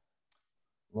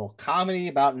 A little comedy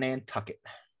about Nantucket.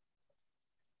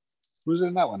 Who's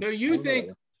in that one? So you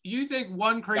think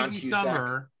One Crazy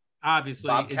Summer,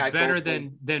 obviously, is better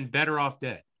than Better Off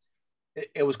Dead?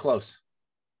 It was close.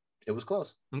 It was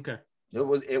close. Okay.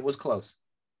 It was close.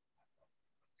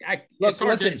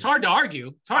 It's hard to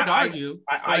argue. It's hard to argue.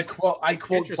 I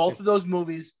quote both of those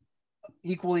movies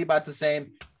equally about the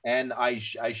same, and I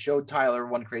showed Tyler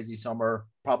One Crazy Summer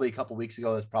probably a couple weeks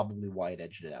ago. That's probably why it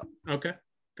edged it out. Okay,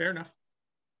 fair enough.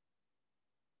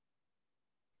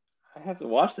 I have to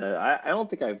watch that. I don't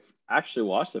think I've actually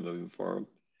watched that movie before.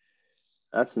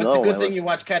 That's a good thing you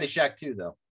watch Caddyshack too,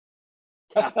 though.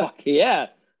 Fuck yeah,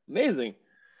 amazing.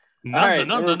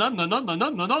 Number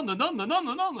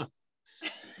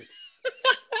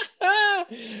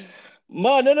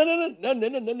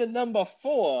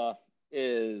 4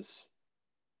 is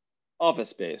Office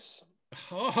Space.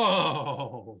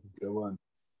 Oh, good one.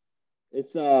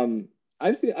 It's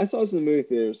I saw this in the movie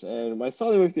theaters, and when I saw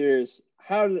the movie theaters,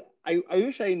 I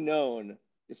wish I had known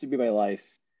this would be my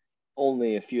life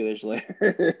only a few years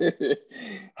later.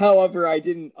 However, I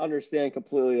didn't understand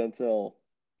completely until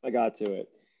I got to it.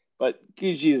 But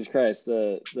Jesus Christ,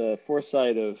 the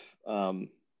foresight of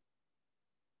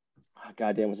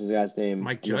goddamn, what's his guy's name?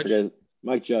 Mike Judge.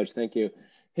 Mike Judge, thank you.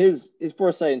 His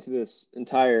foresight into this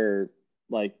entire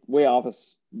like way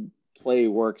Office play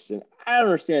works, and I don't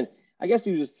understand. I guess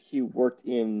he worked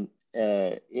in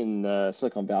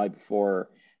Silicon Valley before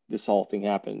this whole thing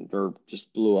happened, or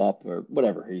just blew up, or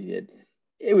whatever he did.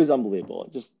 It was unbelievable.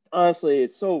 Just honestly,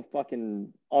 it's so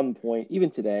fucking on point,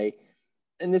 even today.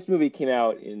 And this movie came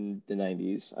out in the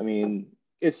 90s. I mean,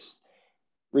 it's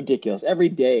ridiculous. Every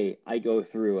day I go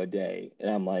through a day, and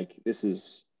I'm like, this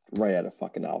is right out of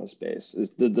fucking Office Space.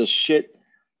 It's the shit,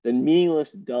 the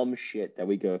meaningless, dumb shit that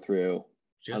we go through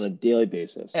on a daily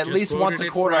basis. At least once a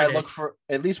quarter, I look for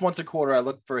a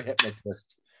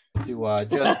hypnotist to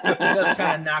just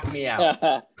kind of knock me out.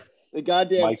 The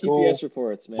goddamn Michael TPS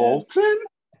reports, man. Bolton?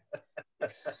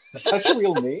 Is that your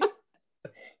real name?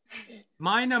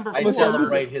 My number 4. I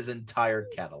celebrate his entire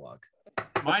catalog.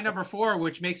 My number 4,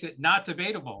 which makes it not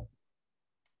debatable,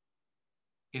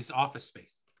 is Office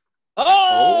Space.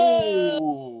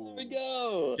 Oh, there we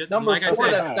go. Number 4,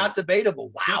 that's not debatable.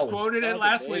 Wow. Just quoted it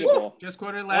last week. Debatable.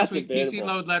 PC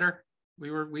load letter.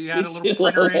 We had a little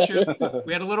printer issue.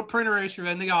 We had a little printer issue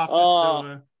in the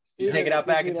office. You take it out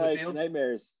back into the field?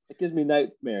 Nightmares. It gives me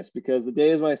nightmares because the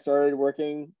days when I started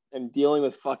working and dealing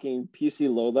with fucking PC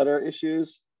load letter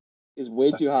issues is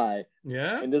way too high.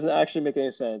 Yeah. It doesn't actually make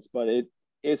any sense, but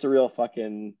it's a real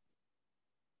fucking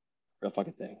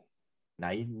thing.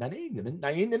 Not in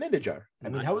the manager. I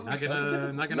mean, how is not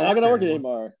gonna work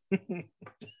anymore? I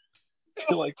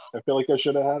feel like I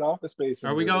should have had Office Space.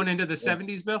 Are we going into the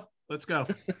 70s, Bill? Let's go.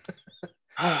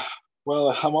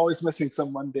 Well, I'm always missing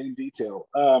some mundane detail.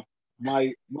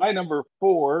 My number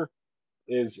 4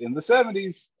 is in the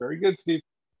 70s. Very good, Steve.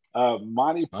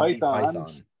 Monty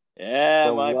Python's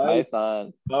Yeah, Monty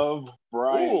Python of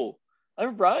Brian. Ooh,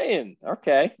 I'm Brian.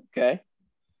 Okay.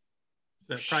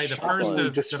 So probably the Shockingly first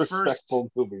of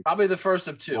disrespectful movie. Probably the first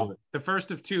of Love two. it. the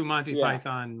first of two Monty Yeah.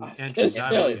 Python I was entries. gonna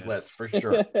On say. Billy's list for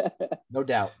sure. No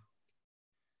doubt.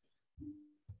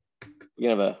 You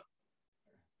have a.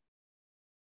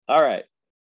 All right.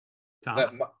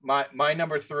 Tom. My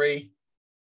number 3.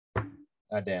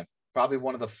 God damn. Probably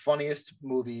one of the funniest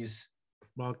movies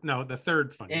Well, no, the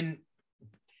third funniest.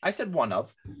 I said one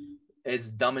of, is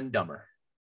Dumb and Dumber.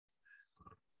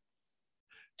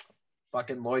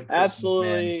 Fucking Lloyd Christmas,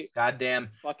 Absolutely. man. Goddamn.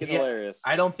 Fucking Yeah, hilarious.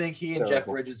 I don't think he and Jeff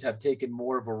Terrible. Bridges have taken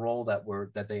more of a role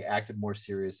that they acted more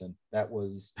serious in.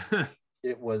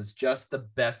 It was just the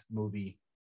best movie.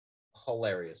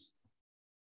 Hilarious.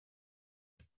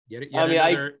 Yet I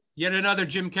mean, yet another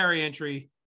Jim Carrey entry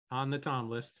on the Tom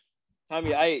list.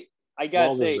 Tommy, I gotta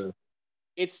Well say, deserved.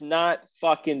 it's not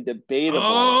fucking debatable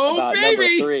Oh, about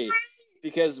baby! number 3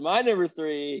 because my number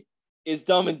 3 is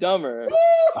Dumb and Dumber.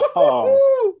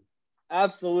 Oh.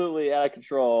 Absolutely out of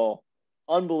control.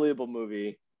 Unbelievable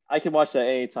movie. I can watch that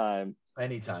anytime.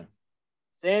 Anytime.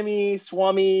 Sammy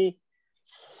Swami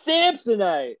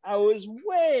Samsonite. I was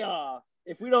way off.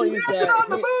 If we don't use that, on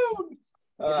the moon.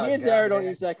 if me and Jared don't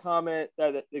use that comment,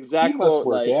 that He exact must quote,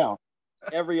 work like out.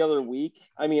 every other week.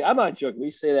 I mean, I'm not joking.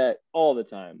 We say that all the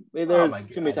time. I mean, Oh there's my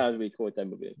too many God. times we quote that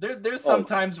movie. There's Oh. some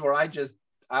times where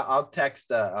I'll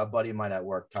text a buddy of mine at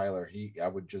work, Tyler.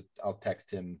 I'll text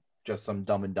him just some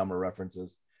Dumb and Dumber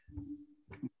references.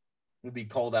 It'd be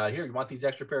cold out here. You want these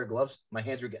extra pair of gloves? My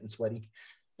hands are getting sweaty.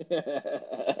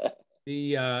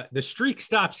 The streak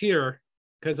stops here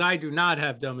because I do not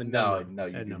have Dumb and Dumber No,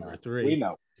 you at do number not. 3. We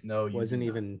know. No, you Wasn't do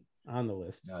not. even on the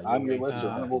list. No, On your way list too-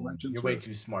 of honorable mentions, You're way right?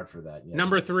 too smart for that. Yeah.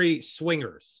 Number 3,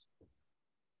 Swingers.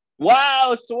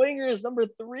 Wow, Swingers number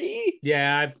 3.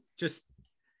 Yeah, I've just,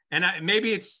 and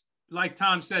maybe it's like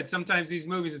Tom said, sometimes these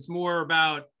movies, it's more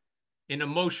about an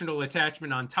emotional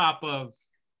attachment on top of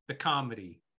the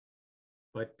comedy.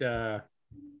 But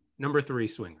number 3,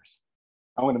 Swingers.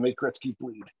 I'm going to make Gretzky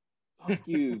bleed. Fuck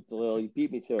you, Dalil. You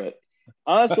beat me to it.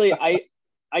 Honestly,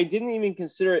 I didn't even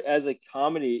consider it as a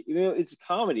comedy. Even though it's a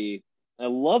comedy, I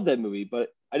love that movie, but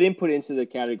I didn't put it into the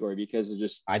category because it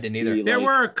just I didn't either. really, There like,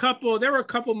 were a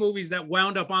couple movies that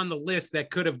wound up on the list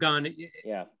that could have gone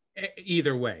yeah.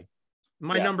 either way.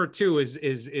 My Yeah. number 2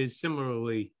 is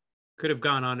similarly could have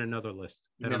gone on another list.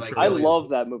 You that mean I'm like sure I Billy's- love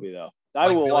that movie though. I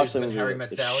Like will Billy's watch that When movie. Harry the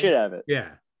Met Sally? shit out of it.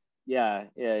 Yeah, Yeah.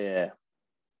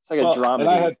 It's like a Well, drama. and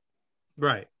I had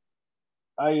right.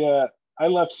 I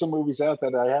left some movies out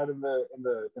that I had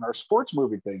in our sports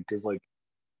movie thing because like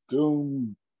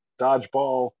Goon,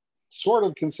 Dodgeball, sort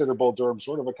of consider Bull Durham,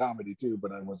 sort of a comedy too,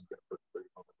 but I wasn't going to put it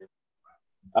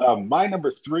over here. My number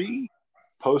 3,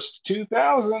 post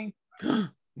 2000.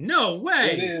 No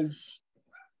way. It is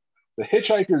The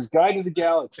Hitchhiker's Guide to the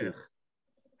Galaxy. Ugh.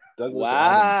 Douglas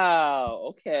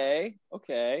Wow. Okay.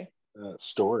 Adams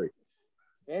story.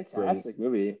 Fantastic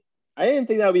movie. I didn't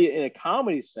think that would be in a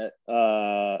comedy set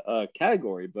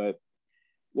category, but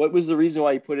what was the reason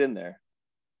why you put it in there?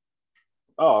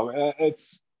 Oh,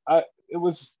 it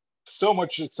was so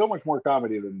much. It's so much more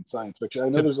comedy than science fiction. I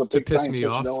know there's a to big piss science me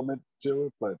fiction off. element to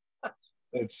it, but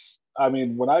it's. I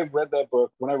mean, when I read that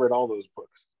book, when I read all those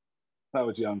books, when I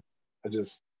was young, I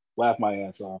just laughed my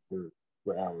ass off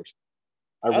for hours.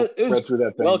 I It was read through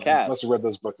that thing. well I cast. must have read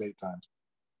those books 8 times.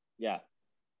 Yeah.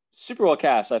 Super well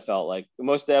cast, I felt like.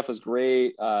 Most Def was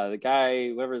great. The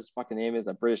guy, whatever his fucking name is,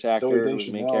 that British actor Zoe who was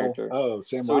the main Deschanel. character. Oh,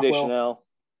 Sam Zoe Rockwell. Deschanel.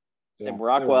 Yeah, Sam they were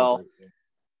Rockwell. great, yeah.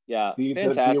 Yeah, The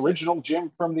fantastic. original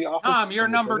Jim from The Office. Tom, you're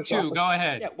from the number British 2. Office. Go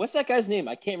ahead. Yeah, what's that guy's name?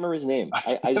 I can't remember his name.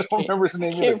 I I just don't can't, remember his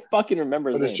name can't either. fucking remember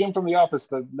his But it's name. Jim from The Office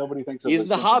that nobody thinks of. He's as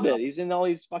the Jim from The Hobbit. Office. He's in all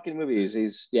these fucking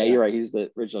movies. You're right. He's the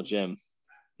original Jim.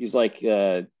 He's like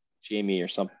Jamie or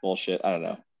some bullshit. I don't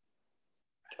know.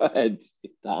 Go ahead,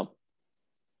 Tom.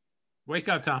 Wake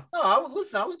up, Tom. No, I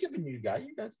was giving you guys.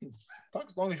 You guys can talk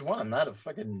as long as you want. I'm not a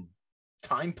fucking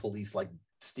time police like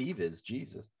Steve is.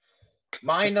 Jesus.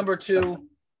 My number 2,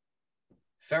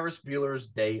 Ferris Bueller's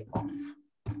Day Off.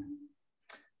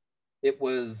 It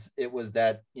was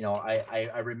that, you know,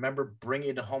 I remember bringing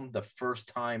it home the first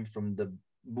time from the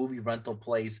movie rental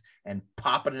place and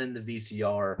popping it in the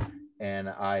VCR, and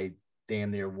I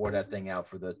damn near wore that thing out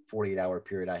for the 48-hour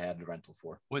period I had the rental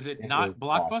for. Was it It not was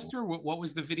Blockbuster? What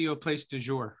was the video place du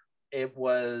jour? It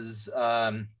was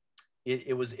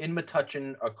it was in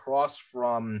Metuchen, across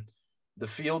from the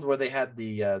field where they had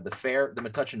the fair, the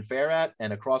Metuchen Fair at,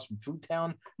 and across from Food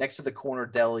Town, next to the corner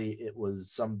deli. It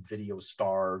was some Video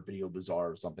Star, Video Bazaar,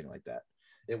 or something like that.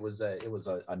 It was a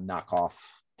knockoff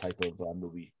type of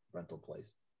movie rental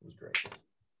place. It was great.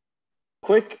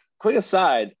 Quick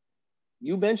aside.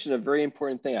 you mentioned a very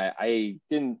important thing. I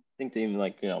didn't think to even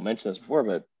mention this before,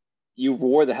 but you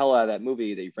wore the hell out of that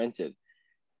movie that you rented.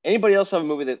 Anybody else have a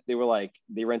movie that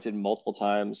they rented multiple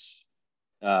times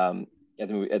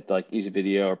at like Easy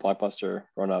Video or Blockbuster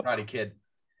growing up? Karate Kid.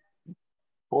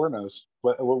 Pornos.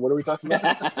 What are we talking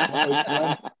about?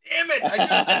 Damn it! I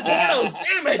just said pornos.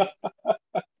 Damn it!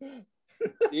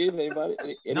 Steve, anybody?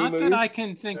 Any Not movies? that I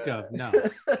can think of. No.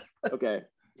 Okay,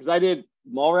 because I did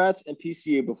Mallrats and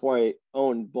PCU before I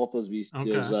owned both those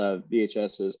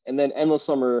VHSs, and then Endless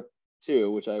Summer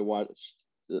 2, which I watched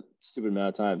a stupid amount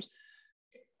of times.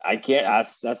 I can't.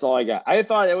 That's all I got. I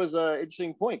thought it was an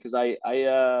interesting point because I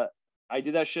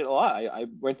did that shit a lot. I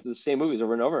went to the same movies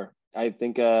over and over. I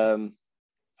think I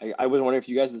was wondering if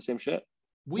you guys did the same shit.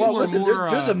 Listen,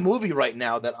 there's a movie right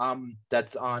now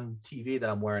that's on TV that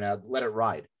I'm wearing out. Let It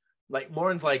Ride. Like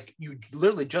Lauren's like, you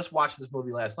literally just watched this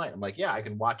movie last night. I'm like, yeah, I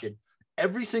can watch it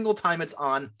every single time it's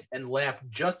on and laugh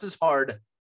just as hard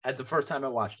as the first time I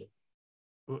watched it.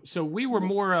 So we were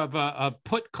more of a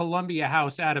put Columbia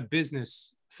House out of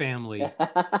business family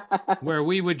where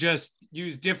we would just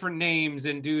use different names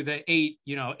and do the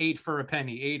 8 for a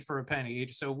penny, 8 for a penny.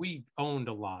 So we owned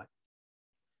a lot.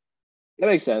 That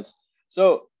makes sense.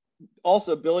 So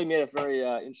also Billy made a very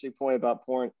interesting point about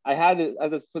porn. I had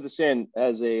to put this in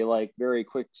as a very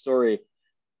quick story.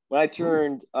 When I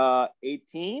turned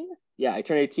 18, I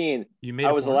turned 18.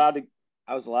 I was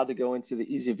allowed to go into the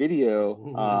Easy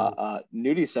Video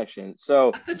nudie section.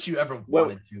 So not that you ever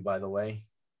wanted to, by the way.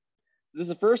 This is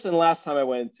the first and last time I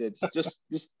went into it. Just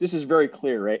this is very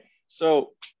clear, right?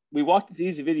 So we walked into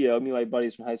Easy Video, me and my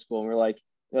buddies from high school, and we're like,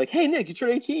 hey Nick, you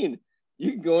turned 18.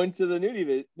 You can go into the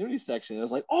nudie section. I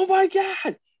was like, oh my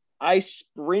God. I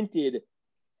sprinted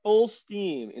full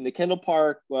steam into Kendall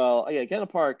Park. Kendall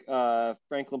Park,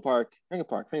 Franklin Park,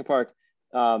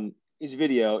 Easy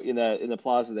Video in the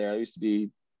plaza there. It used to be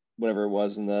whatever it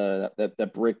was in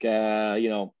that brick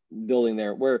building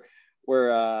there where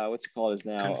what's it called is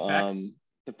now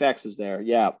Confex is there.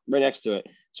 Yeah, right next to it.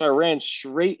 So I ran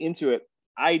straight into it.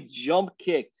 I jump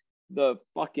kicked the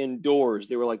fucking doors.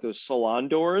 They were like those salon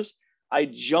doors. I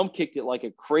jump kicked it like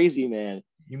a crazy man.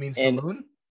 You mean saloon?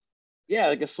 Yeah,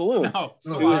 like a saloon. No,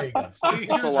 salon. Right.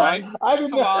 I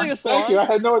didn't know. Thank you. I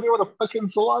had no idea what a fucking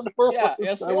salon door was.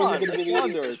 Yeah, salon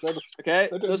doors. Okay,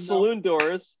 those saloon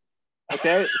doors.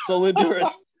 Okay, saloon doors.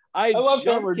 I love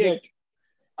that word, Nick.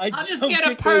 I'll just get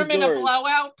a permanent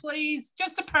blowout, please.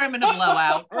 Just a permanent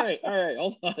blowout. All right.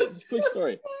 Hold on. It's a quick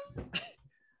story.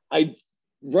 I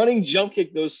running jump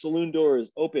kick those saloon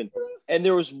doors open, and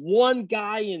there was one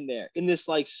guy in there in this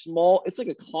small. It's like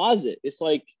a closet. It's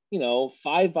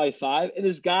 5 by 5, and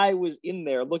this guy was in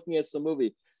there looking at some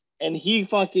movie, and he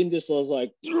fucking just was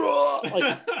like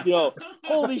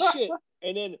holy shit.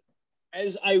 And then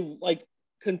as I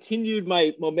continued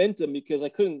my momentum because I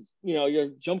couldn't,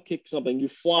 you jump kick something, you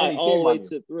fly all the way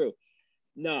to through.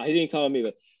 No, he didn't come on me,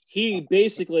 but he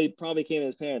basically probably came in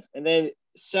his pants and then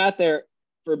sat there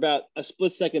for about a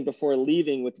split second before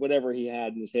leaving with whatever he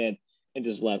had in his hand and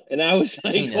just left. And I was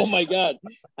like, penis. Oh my God,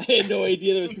 I had no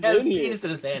idea there was people in here. Penis in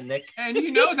his hand, Nick. And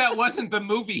that wasn't the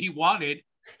movie he wanted.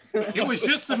 It was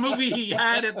just the movie he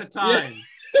had at the time.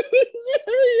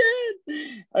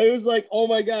 I was like, oh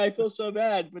my God, I feel so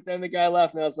bad. But then the guy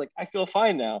left and I was like, I feel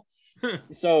fine now.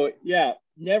 So yeah,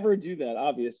 never do that,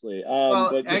 obviously.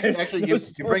 But actually, you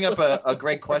bring up a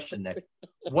great question, Nick.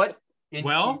 What?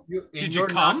 Did you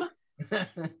come?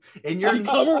 In your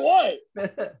cover what?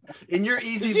 In your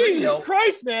Easy Jesus Video.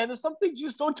 Christ, man, there's something you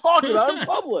just don't talk about in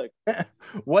public.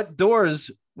 What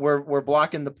doors were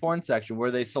blocking the porn section?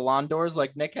 Were they salon doors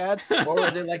like Nick had, or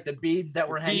were they like the beads that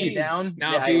were hanging down?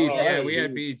 No, beads. Yeah, we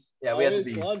had beads. Yeah, we had the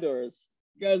beads. Salon doors.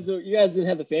 You guys didn't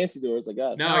have the fancy doors like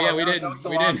us. We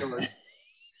didn't.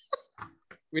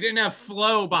 We didn't have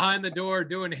Flo behind the door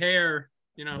doing hair.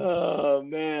 Oh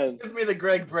man! Give me the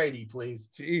Greg Brady, please.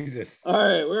 Jesus. All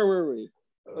right, where were we?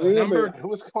 Who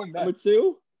was going number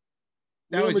 2?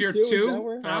 That was your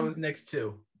 2. That was Nick's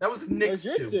 2. That was Nick's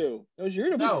 2. That was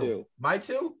your number 2. My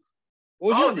 2.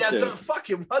 Fuck!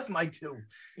 It was my 2.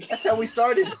 That's how we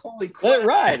started. Holy crap! Let it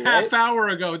ride. Half hour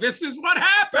ago. This is what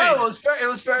happened. No, it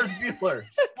was Ferris Bueller.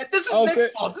 This is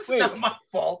Nick's fault. This is not my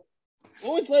fault.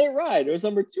 What was Let It Ride? It was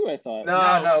number 2, I thought.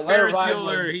 No. Ferris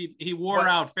Bueller. He wore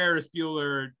out Ferris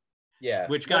Bueller. Yeah,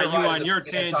 which got you on your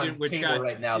tangent. Which got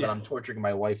right now that I'm torturing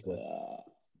my wife with.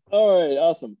 All right,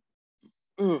 awesome.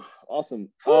 Ooh, awesome.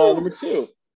 Number 2.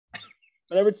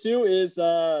 Number 2 is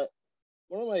one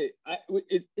of my.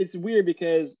 It's weird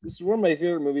because this is one of my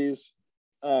favorite movies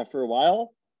for a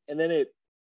while, and then it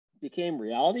became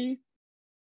reality.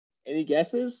 Any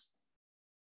guesses?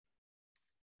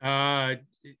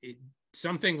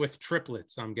 Something with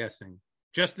triplets, I'm guessing.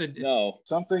 Just the No.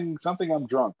 Something. I'm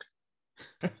drunk.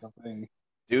 Something.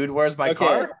 Dude, where's my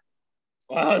car?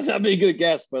 Wow, that'd be a good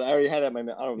guess, but I already had that in my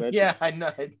mouth. I don't know. Yeah, I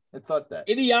know. I thought that.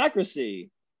 Idiocracy.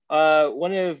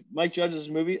 One of Mike Judge's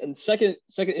movie and second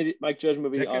Mike Judge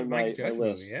movie on my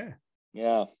list.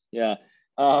 Yeah. Yeah.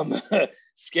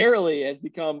 Scarily has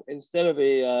become, instead of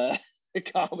a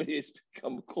comedy, it's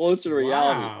become closer to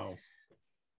reality. Wow.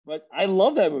 But I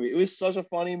love that movie. It was such a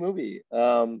funny movie.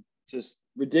 Just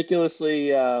ridiculously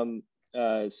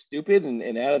stupid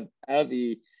and out of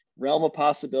the realm of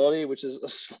possibility, which has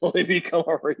slowly become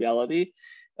a reality.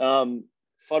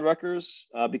 Fuddruckers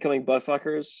becoming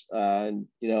buttfuckers, and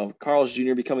Carl's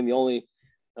Jr. becoming the only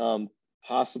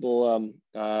possible.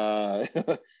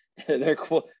 Their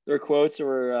quotes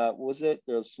were what was it?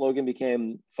 Their slogan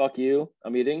became "Fuck you,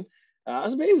 I'm eating." It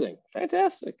was amazing,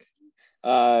 fantastic.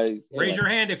 Raise your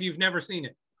hand if you've never seen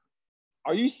it.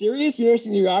 Are you serious? You never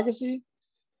seen Idiocracy?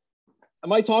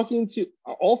 Am I talking to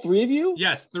all three of you?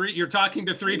 Yes, three. You're talking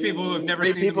to three people who have never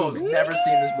Three seen the people movie. who've never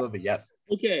seen this movie. Yes.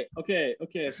 Okay.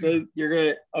 So you're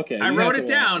gonna. Okay. I you wrote have it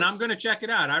to watch down. this. I'm going to check it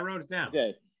out. I wrote it down.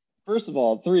 Okay. First of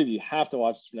all, three of you have to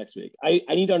watch this for next week. I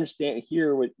need to understand and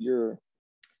hear what your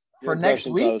For next impressions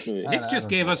of week? this movie. Nick just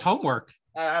gave us homework.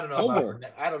 I don't know. Homework.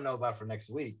 I don't know about for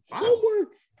next week. Homework.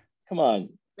 Come on.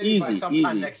 Maybe by Easy. sometime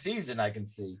Easy. next season, I can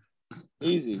see.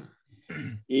 Easy.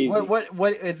 What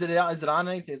is it? Is it on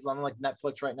anything? Is it on like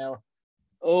Netflix right now?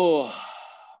 Oh,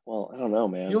 well, I don't know,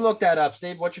 man. You look that up,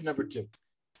 Steve. What's your number two?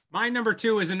 My number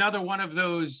two is another one of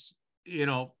those,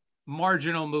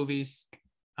 marginal movies.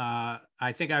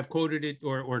 I think I've quoted it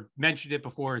or mentioned it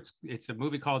before. It's a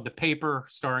movie called The Paper,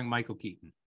 starring Michael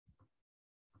Keaton.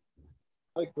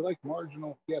 We like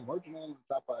marginal. Yeah, marginal in the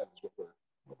top 5 is what we're.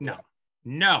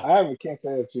 No. I can't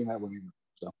say I've seen that one either.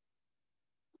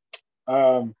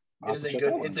 So,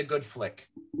 It's a good flick.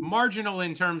 Marginal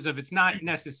in terms of it's not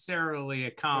necessarily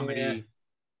a comedy,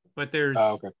 but there's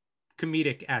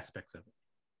comedic aspects of it.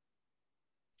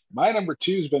 My number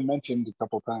 2 has been mentioned a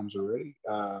couple times already.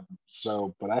 But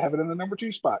I have it in the number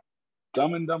 2 spot.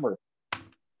 Dumb and Dumber.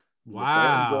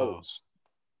 Wow.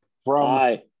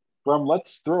 From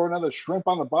let's throw another shrimp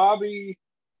on the bobby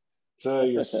to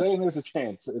you're saying there's a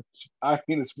chance.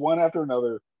 It's one after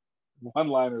another, one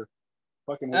liner.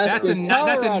 Fucking. That's a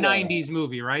 90s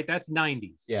movie, right? That's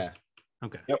 90s. Yeah.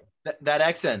 Okay. Yep. That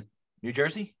accent, New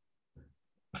Jersey.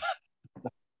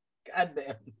 God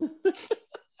damn.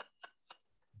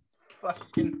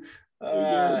 Fucking.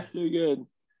 Too good.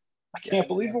 I can't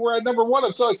believe we're at number 1.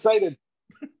 I'm so excited.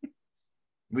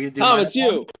 We do Tom, it's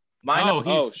you.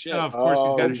 Shit. Of course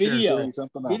he's got a video.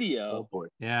 Video. Oh boy.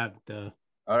 Yeah.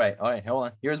 All right. Hold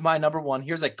on. Here's my number 1.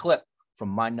 Here's a clip from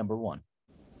my number 1.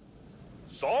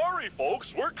 Sorry,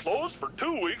 folks, we're closed for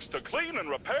 2 weeks to clean and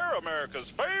repair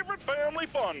America's favorite family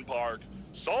fun park.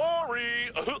 Sorry.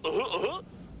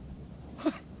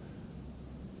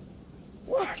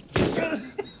 What?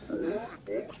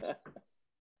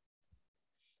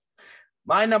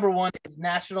 My number 1 is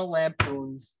National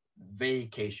Lampoon's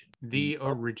Vacation. The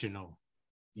original.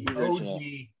 The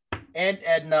OG. Aunt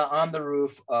Edna on the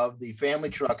roof of the family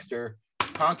truckster.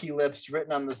 Honky lips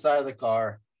written on the side of the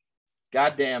car.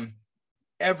 Goddamn.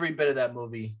 Every bit of that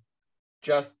movie.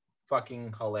 Just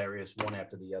fucking hilarious, one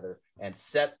after the other. And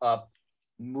set up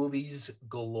movies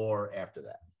galore after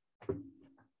that.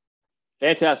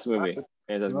 Fantastic movie.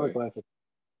 Another classic.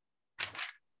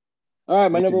 All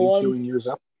right, my number 1. Queuing yours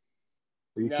up?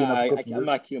 I'm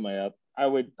not queuing my up. I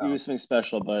would do something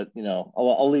special, but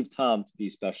I'll leave Tom to be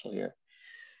special here.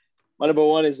 My number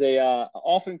 1 is a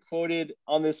often quoted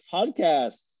on this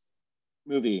podcast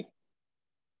movie.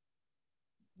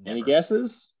 Never. Any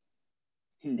guesses?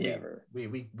 Never.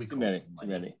 We too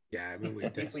many. Yeah,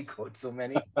 we quote so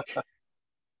many.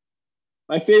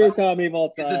 My favorite comedy of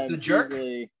all time. Is it The Jerk?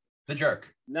 Easily, The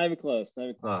Jerk. Not even close.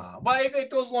 Why it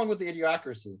goes along with the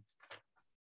Idiocracy?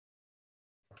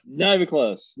 Not even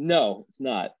close. No, it's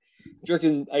not. Jerk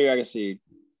and Idiocracy,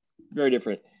 very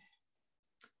different.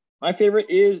 My favorite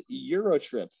is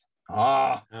Eurotrip.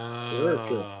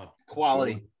 Eurotrip.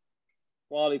 Quality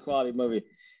movie.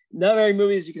 Not very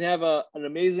movies. You can have an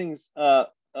amazing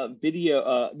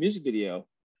music video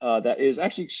that is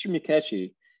actually extremely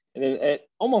catchy, and then at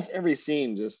almost every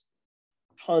scene, just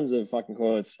tons of fucking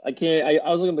quotes. I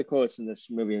was looking at the quotes in this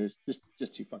movie, and it's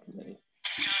just too fucking many.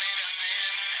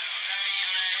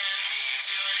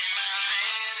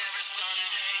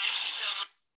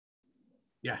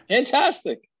 Yeah.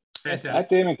 Fantastic. Matt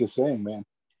Damon can sing, man.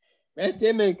 Matt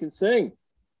Damon can sing.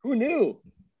 Who knew?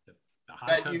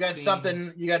 You got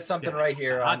something right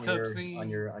here on your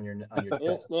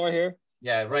little right here.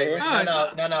 Yeah, right. Right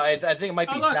here? No. I think it might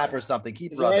be Oh, look. Snap or something.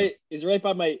 Keep Is rubbing. right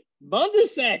by my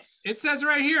Bundesex. It says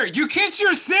right here, you kiss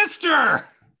your sister.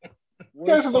 You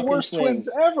guys are the worst twins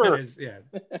ever. That is- yeah.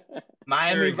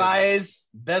 Miami Very good. Vice,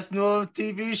 best new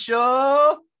TV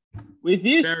show. With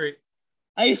this, Very,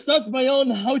 I start my own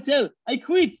hotel. I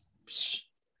quit.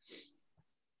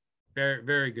 very,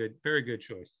 very good. Very good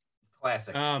choice.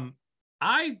 Classic.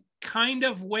 I kind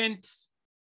of went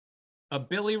a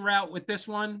Billy route with this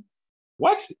one.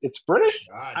 What? It's British?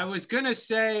 I was gonna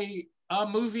say a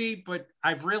movie, but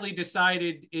I've really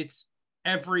decided it's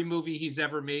every movie he's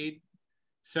ever made.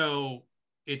 So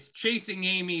it's Chasing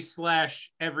Amy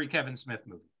 / every Kevin Smith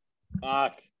movie.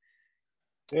 Fuck.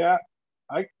 Yeah.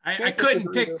 I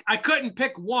couldn't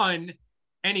pick one,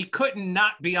 and he couldn't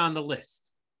not be on the list.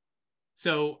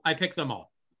 So I picked them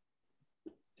all.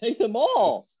 Take them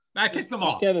all. I picked them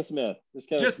all. Just Kevin Smith. Just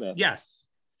Kevin Smith. Yes.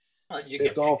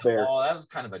 It's all fair. That was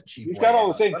kind of a cheap. He's way got all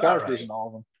out, the same but all characters right. in all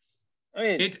of them. I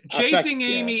mean, It's Chasing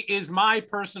Amy is my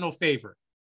personal favorite,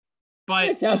 but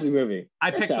fantastic movie.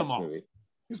 I picked them Fantastic all. movie. It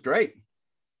was great.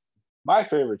 My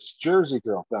favorite's Jersey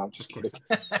Girl. No, I'm just Of kidding.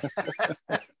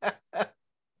 course.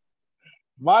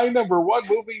 My number one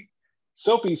movie,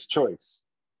 Sophie's Choice.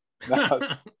 Now,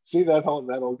 see that whole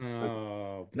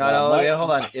Oh, No, my- yeah,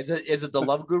 hold on. Is it the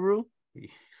Love Guru?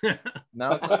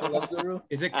 No, it's not the Love Guru.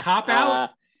 Is it Cop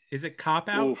Out? Is it Cop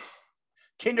Out? Oof.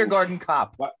 Kindergarten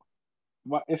Cop.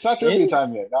 It's not trivia Twins?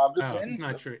 time yet. No, I'm just Oh, it's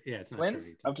not true. Yeah, it's not Twins?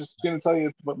 true. I'm just going to tell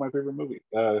you what my favorite movie,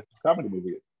 comedy movie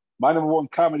is. My number one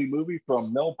comedy movie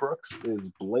from Mel Brooks is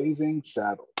Blazing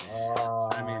Saddles.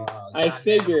 I mean, I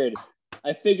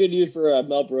figured you for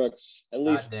Mel Brooks, at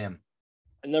least Damn.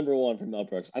 a number one for Mel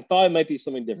Brooks. I thought it might be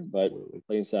something different, but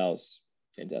Blazing Saddles,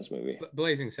 fantastic movie.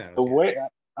 Blazing Saddles. The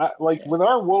yeah. way, with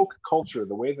our woke culture,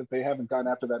 the way that they haven't gone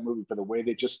after that movie for the way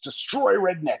they just destroy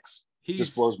rednecks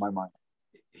just blows my mind.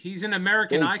 He's an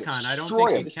American They icon. I don't destroy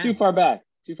think him. he It's can. too far back.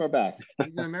 Too far back.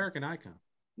 He's an American icon.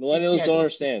 Millennials Yeah, don't dude.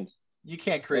 understand. You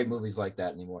can't create movies like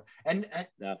that anymore. And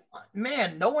No.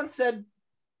 man, no one said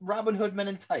Robin Hood Men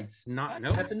in Tights. Not,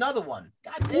 That's nope. another one.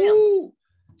 God damn. Ooh,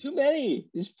 too many.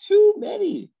 There's too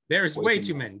many. There's Way way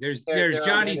too too many. There's There are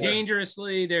Johnny many.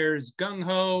 Dangerously. There's Gung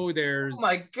Ho. There's Oh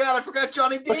my God, I forgot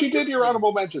Johnny Dangerously. But you did your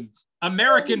honorable mentions.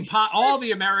 American Holy Pie. shit. All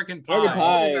the American Pies. American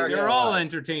Pie, They're yeah. all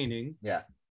entertaining. Yeah.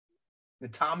 The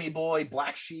Tommy Boy,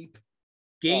 Black Sheep.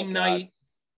 Game Oh, God. Night.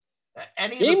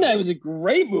 Any of Game the- Night was a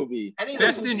great movie. any of the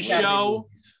Best in Police Academy Show.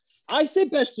 movies. I said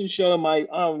Best in Show in my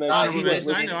Honorable He mentions.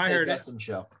 was- I he know, didn't I say heard it. Best in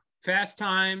Show. Fast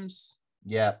Times.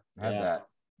 Yeah, had Yeah. that.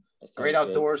 That's Great not good.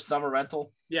 Outdoors, Summer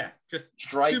Rental, Yeah, just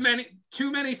Stripes.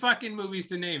 too many fucking movies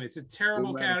to name. It's a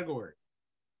terrible Too many. category.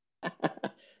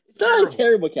 It's not a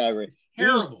terrible category.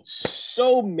 There's Terrible.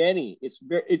 so many. It's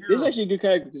very. This is Terrible. actually a good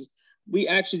category because we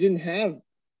actually didn't have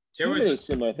There too was- many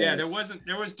similar things. Yeah,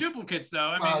 there was duplicates though.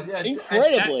 I mean, yeah,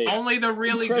 Incredibly. only the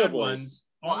really Incredibly. good ones.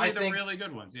 Well, Only I the think- really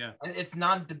good ones. Yeah. it's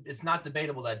not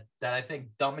debatable that I think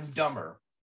Dumb and Dumber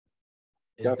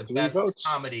is Got the 3 best votes.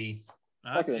 comedy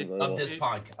Fucking It-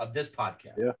 unbelievable. of this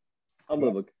podcast. Yeah.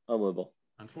 Unbelievable.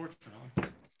 unfortunately.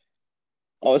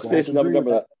 Office I Space and Dumb and agree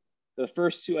with Dumber. The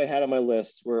first two I had on my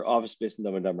list were Office Space and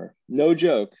Dumb and Dumber. No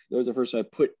joke. Those are the first two I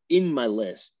put in my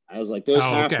list. I was like, those Oh,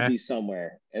 have okay. to be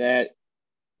somewhere. And that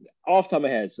off the top of my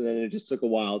head. So then it just took a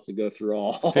while to go through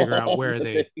all. Figure out where the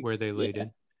they things. laid Yeah. it.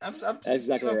 I'm That's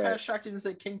exactly kind right. of shocked you didn't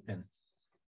say Kingpin.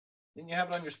 Didn't you have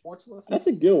it on your sports list? That's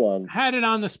a good one. Had it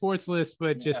on the sports list,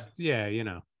 but Yeah. just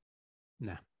no.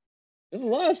 There's a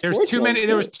lot of There's sports too many. ones,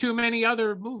 There was too. too many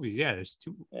other movies. Yeah, there's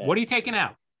too. Yeah. What are you taking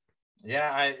out?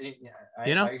 Yeah, I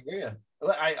You know? I agree.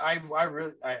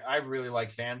 I really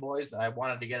like Fanboys. I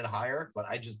wanted to get it higher, but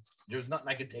there's nothing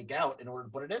I could take out in order to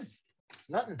put it in.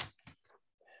 Nothing.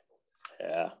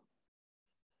 Yeah.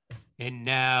 And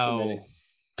Too now many.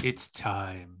 it's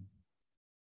time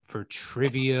for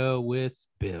trivia with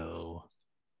Bill.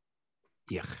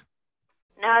 Yuck.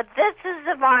 Now this is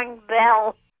the wrong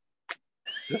Bill.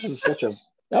 This is such a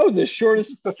That was the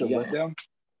shortest such a yeah, letdown.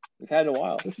 we've had in a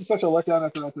while. This is such a letdown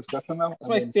after that discussion now. That's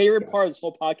my favorite part of this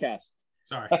whole podcast.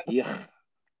 Sorry. Yeah.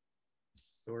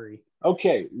 Sorry.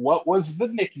 Okay, what was the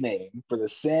nickname for the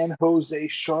San Jose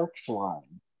Sharks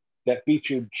line that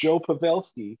featured Joe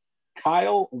Pavelski,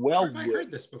 Kyle Where have I Wellwood,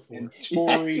 heard this before? and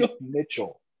Torrey Yeah.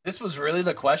 Mitchell? This was really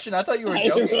the question. I thought you were I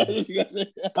didn't joking. realize you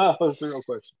guys- Oh, that's the real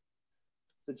question.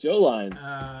 The Joe line.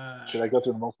 Should I go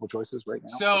through the multiple choices right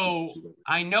now? So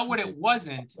I know what it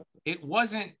wasn't. It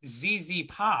wasn't ZZ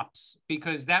Pops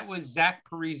because that was Zach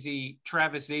Parisi,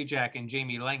 Travis Zajac, and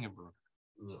Jamie Langenbrunner.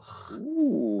 Ugh.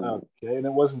 Ooh. Okay, and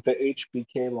it wasn't the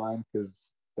HBK line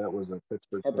because that was a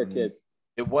Pittsburgh Harper thing. Kid.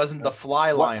 It wasn't the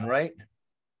fly line, right?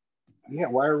 Yeah,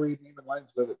 why are we naming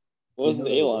lines that? What was the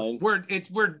A line?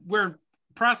 We're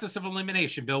process of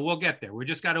elimination, Bill. We'll get there. We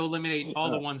just got to eliminate all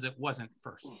the ones that wasn't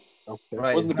first. Okay.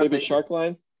 Right. Wasn't the baby shark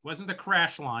line? Wasn't the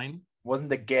crash line? Wasn't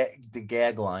the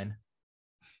gag line?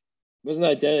 Wasn't the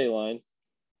identity line?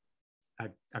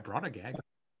 I brought a gag.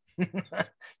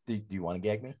 do you want to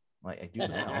gag me? I do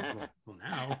now. Well,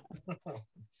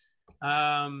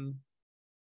 now.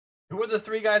 Who are the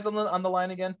three guys on the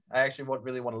line again? I actually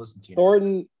really want to listen to you.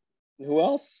 Thornton. Who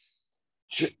else?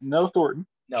 No Thornton.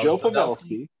 No, Joe Pavelski.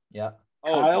 Pavelski. Yeah.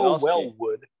 Kyle Pavelski.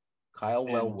 Wellwood. Kyle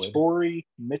and Wellwood. Torrey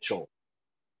Mitchell.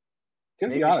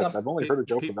 Gonna be Maybe honest, I've only heard of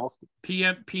Joe Pavelski.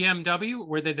 PMW?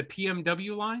 Were they the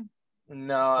PMW line?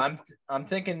 No, I'm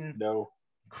thinking. No.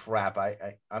 Crap.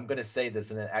 I'm gonna say this,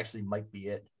 and it actually might be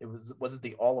it. Was it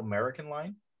the All-American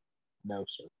line? No,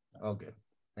 sir. Oh, good.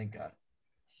 Thank God.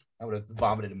 I would have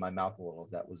vomited in my mouth a little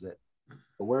if that was it.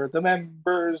 We're the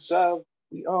members of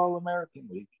the All-American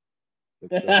League.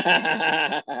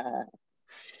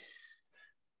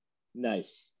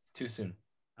 Nice. It's too soon.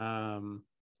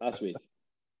 Last week.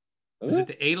 Was it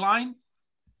the A line?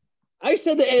 I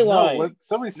said the A line. No,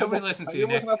 somebody said Nobody that. listens to It you,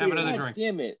 Nick. wasn't Have the another A-line. drink.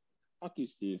 Damn it. Fuck you,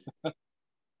 Steve. It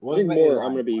wasn't the more, A-line,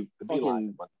 I'm gonna be the B-line,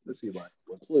 fucking but the C-line.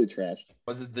 completely trashed.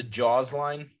 Was it the Jaws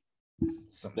line?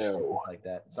 Something No. stupid like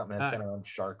that. Something that centered on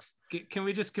sharks. Can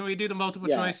we do the multiple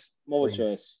Yeah. choice? Multiple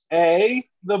Please. choice. A,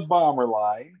 the bomber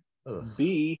line. Ugh.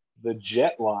 B, the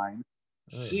jet line.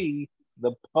 Ugh. C,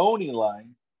 the pony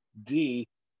line. D,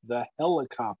 the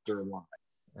helicopter line.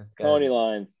 That's gotta Pony be-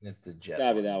 line. It's the jet.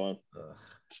 Gotta be line. that one. Ugh.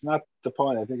 It's not the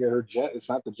pony. I think I heard jet. It's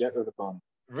not the jet or the pony.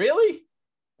 Really?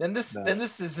 Then this No.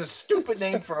 is a stupid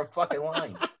name for a fucking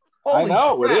line. I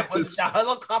know, it crap, was is. it the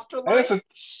helicopter And line? it's a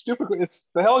stupid. It's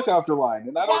the helicopter line,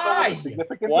 and I don't know Why? what the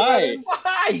significance Why? of that is.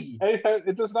 Why?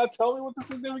 It does not tell me what the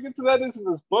significance of that is in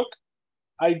this book.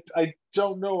 I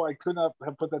don't know. I could not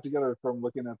have put that together from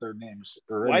looking at their names.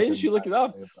 Or Why didn't anything. you look it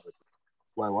up?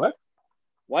 Why what?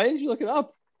 Why didn't you look it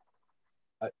up?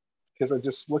 Because I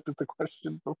just looked at the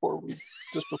question before we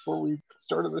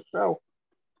started the show.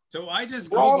 So I just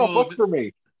Draw a book Googled, for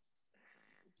me.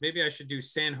 maybe I should do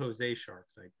San Jose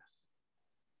Sharks, I guess.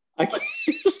 I can't.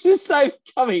 This time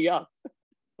coming up.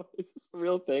 Is this a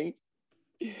real thing?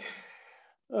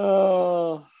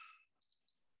 Oh.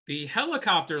 The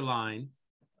helicopter line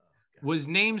was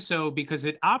named so because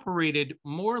it operated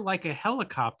more like a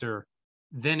helicopter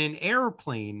than an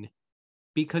airplane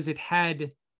because it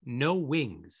had no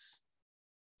wings.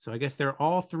 So I guess they're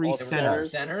all three All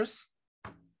centers. Centers?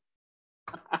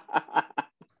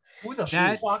 Who the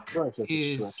That fuck? Christ, that's a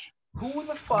is stretch. Who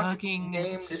the fuck fucking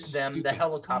named them stupid. the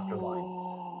helicopter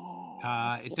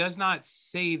line? It does not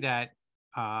say that.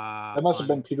 That must have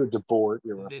been on Peter DeBoer.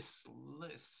 You're right. this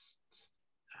list.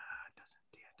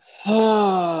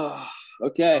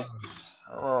 Okay.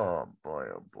 Oh boy,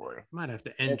 oh boy. Might have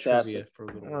to end Fantastic. trivia for a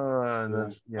little bit.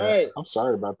 All right. I'm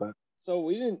sorry about that. So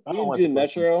we didn't I don't do like the the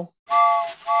Metro.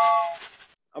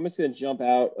 I'm just gonna jump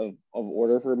out of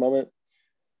order for a moment.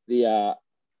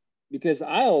 Because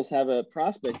Isles have a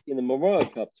prospect in the Memorial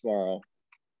Cup tomorrow,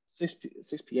 6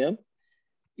 p.m.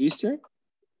 Eastern.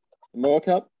 Memorial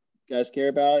Cup. You guys care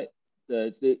about it?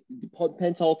 The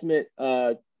penultimate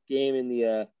game in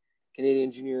the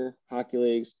Canadian Junior Hockey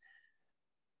Leagues.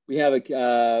 We have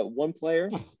a one player.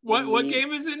 What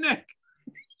game is it, Nick?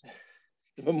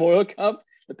 The Memorial Cup.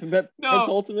 The No.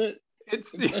 penultimate.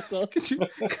 It's the,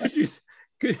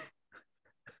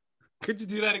 could you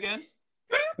do that again?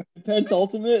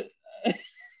 Penultimate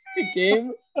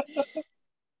game.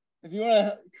 If you want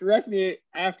to correct me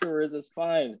afterwards, it's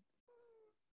fine.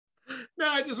 No,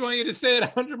 I just want you to say it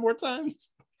 100 more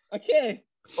times. Okay.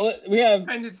 Well, we have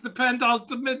And it's the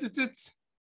penultimate. It's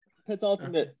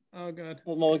penultimate oh god.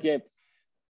 penultimate game.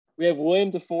 We have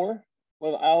William DeFore,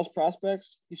 one of Isles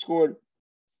prospects. He scored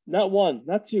not one,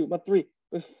 not two, not three,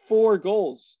 but 4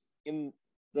 goals in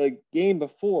the game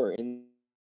before. And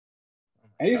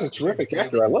He's a terrific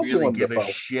actor. I love really Willem give a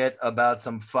Dafoe. shit about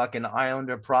some fucking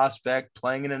Islander prospect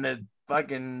playing in a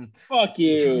fucking fuck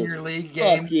you. junior league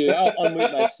game. Fuck you. I'll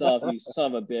unmute myself, you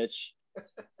son of a bitch.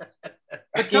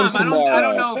 But Tom, I tomorrow.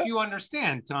 don't know if you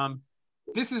understand, Tom.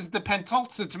 This is the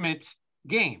penultimate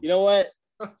game. You know what?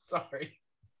 Sorry.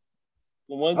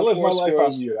 When one I live my DeFore life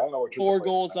scores on mute. I don't know what you're 4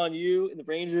 talking goals about. on you in the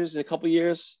Rangers in a couple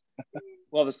years,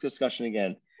 we'll have this discussion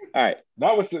again. All right.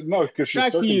 Not with the, no, because she's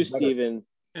Back to Sturgeon's you, better. Steven.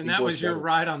 And that was your better.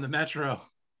 ride on the Metro.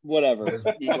 Whatever.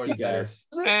 Fuck Igor's you better. guys.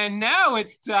 And now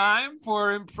it's time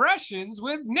for impressions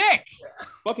with Nick.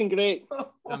 Fucking great.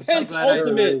 I'm so glad I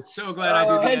Penultimate. so glad I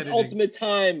do the editing. Penultimate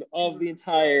time of the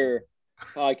entire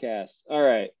podcast. All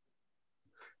right.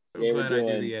 So Yeah, we're glad I do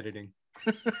doing- the editing.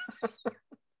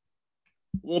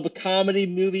 A little bit comedy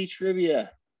movie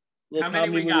trivia. How many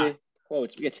we got?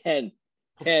 Quotes. We got 10.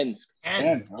 10.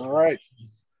 10. All right.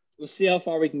 We'll see how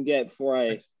far we can get before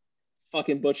I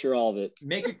fucking butcher all of it.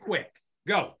 Make it quick.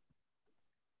 Go.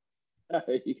 All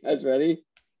right, you guys ready?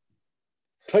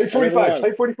 Type 45.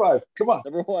 Type 45. Come on.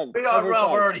 Number one. We're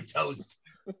already toast.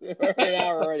 We're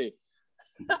already.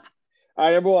 All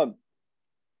right, number one.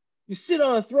 You sit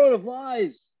on a throne of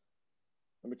lies.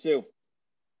 Number two.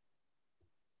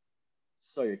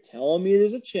 So you're telling me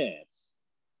there's a chance?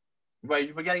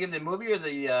 Wait, we gotta give the movie or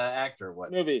the actor? Or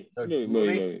what? Movie.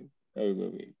 Movie.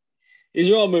 These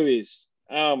are all movies.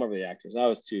 I don't remember the actors. I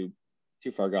was too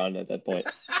far gone at that point.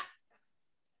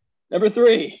 Number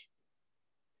three.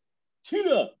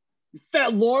 Tina, you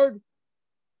fat lord.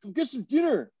 Come get some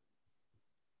dinner.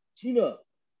 Tina,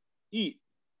 eat.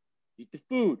 Eat the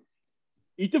food.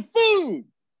 Eat the food.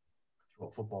 Throw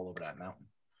a football over that mountain.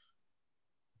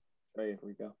 Right, here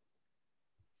we go.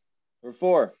 Number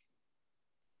four.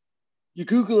 You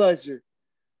Googleizer.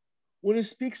 When it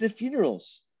speaks at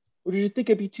funerals, or did you think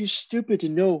I'd be too stupid to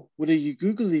know what a you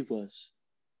googly was?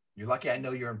 You're lucky I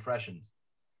know your impressions.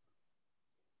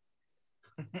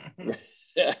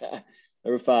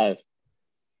 Number five.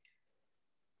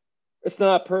 It's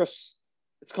not a purse.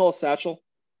 It's called a satchel.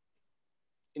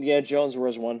 Indiana Jones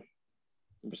wears one.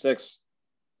 Number six.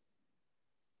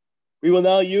 We will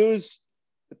now use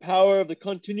the power of the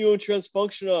continuum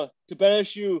transfunctional to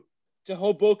banish you to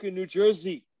Hoboken, New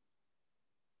Jersey.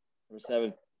 Number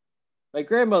seven. My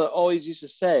grandmother always used to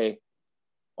say,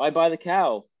 why buy the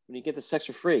cow when you get the sex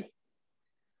for free?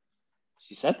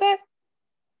 She said that?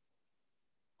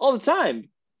 All the time,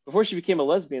 before she became a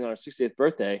lesbian on her 60th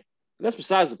birthday. But that's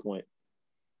besides the point.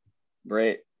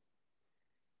 Right.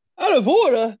 Out of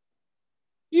order,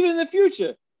 even in the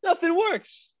future, nothing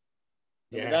works.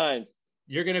 Yeah. Number nine.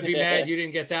 You're gonna be mad you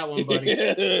didn't get that one,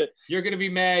 buddy. You're gonna be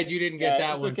mad you didn't get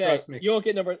that one. Okay. Trust me. You won't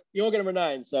get number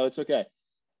 9, so it's okay.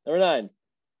 Number 9.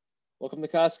 Welcome to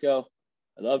Costco.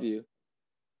 I love you.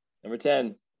 Number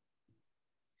 10.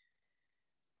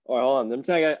 All right, hold on. Number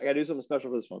 10, I gotta do something special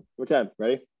for this one. Number 10.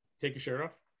 Ready? Take your shirt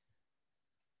off.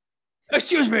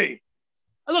 Excuse me.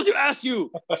 I'd love to ask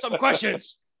you some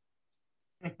questions.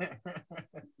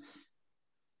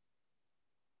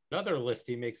 Another list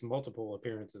he makes multiple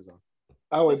appearances on.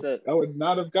 I would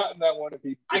not have gotten that one if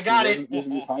he. I got it.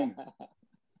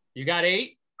 You got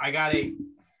 8? I got 8.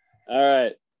 All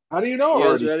right. How do you know? You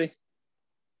guys ready?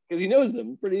 Because he knows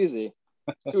them. Pretty easy.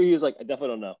 2 he was like, I definitely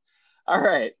don't know. All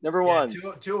right, number 1.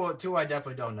 Two, I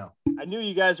definitely don't know. I knew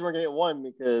you guys weren't gonna get 1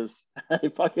 because you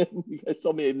guys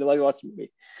told me you didn't like watching the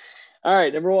movie. All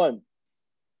right, number 1.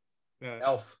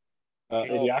 Elf.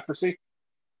 Idiocracy.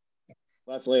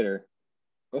 That's later.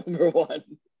 Number 1.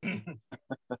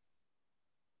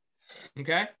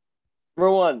 Okay.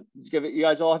 Number 1. Did you give it? You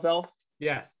guys all have Elf?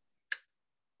 Yes.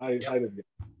 I didn't get.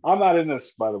 I'm not in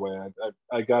this, by the way.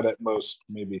 I got at most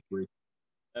maybe 3.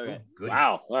 Okay. Good.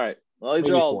 Wow. All right. Well, these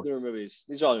Maybe are all 4. newer movies.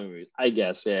 These are all new movies, I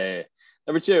guess. Yeah.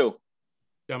 Number 2.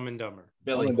 Dumb and Dumber.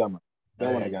 Dumb and Dumber.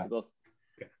 That one I got. Okay.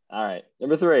 All right.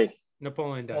 Number 3.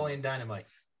 Napoleon Dynamite.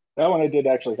 That one I did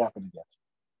actually happen to guess.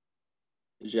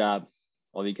 Good job.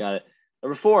 Well, you got it.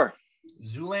 Number 4.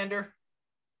 Zoolander.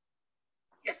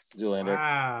 Yes. Zoolander.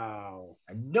 Wow.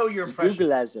 I know your impression.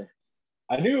 Googleizer.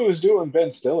 I knew it was doing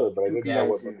Ben Stiller, but I didn't know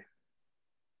what movie.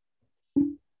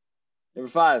 Number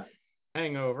 5.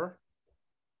 Hangover.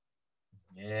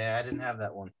 Yeah, I didn't have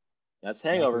that one. That's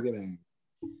Hangover.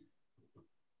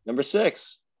 Number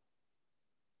 6.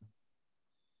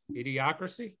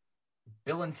 Idiocracy.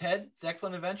 Bill and Ted's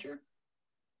Excellent Adventure.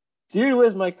 Dude,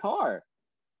 where's my car?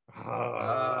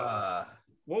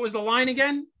 What was the line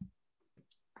again?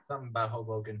 Something about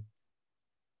Hoboken.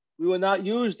 We will not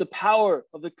use the power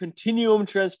of the continuum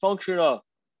transfunctional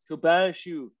to banish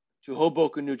you to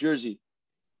Hoboken, New Jersey.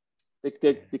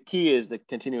 The key is the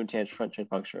continuum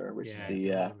transfunctional, which is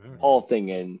the whole thing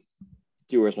in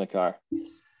Dude, Where's My Car?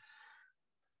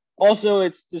 Also,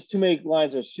 it's just too many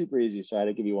lines that are super easy, so I had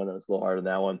to give you one that was a little harder than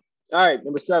that one. All right,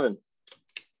 number 7.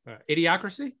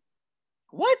 Idiocracy?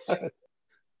 What?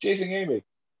 Chasing Amy.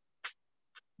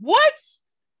 What?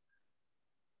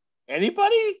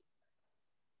 Anybody?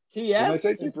 T.S.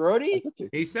 and Brody?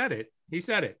 He said it. He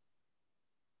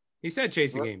said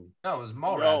Chasing Amy. No, it was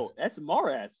Mallrats. No, that's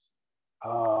Mallrats.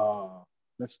 Oh,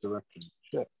 misdirection.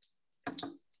 Shit.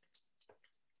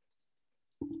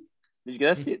 Did you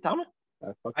guys see it, Tommy?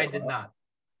 I did not.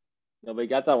 Nobody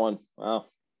got that one. Wow.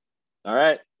 All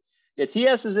right. Yeah,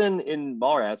 T.S. is in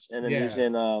Mallrats, and then he's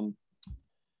in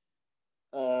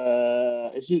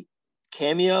is he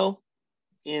Cameo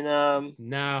in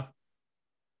No.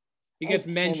 He gets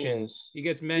Ken mentioned. is. He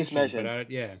gets mentioned. But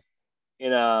yeah.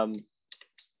 In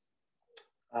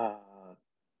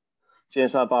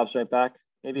James Bond Bob's Right Back,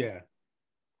 maybe. Yeah.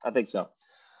 I think so.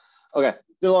 Okay,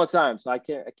 been a long time, so I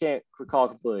can't recall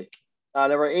completely.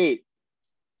 Number 8.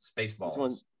 Spaceballs. This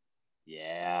one.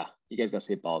 Yeah, you guys got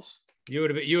Spaceballs. You would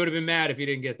have been mad if you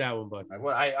didn't get that one, bud.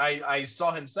 I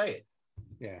saw him say it.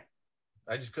 Yeah.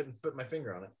 I just couldn't put my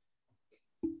finger on it.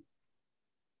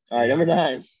 All right, number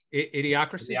 9.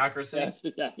 Idiocracy. Idiocracy. Yes,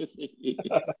 Idiocracy.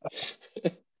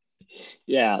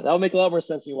 Yeah, that would make a lot more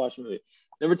sense when you watch the movie.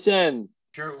 Number 10.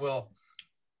 Sure it will.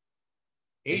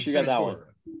 Ace you got that one.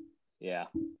 Yeah.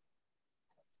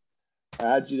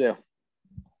 How'd you do?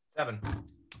 7.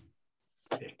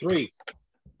 3.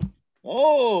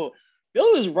 Oh,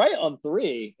 Bill was right on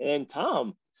 3, and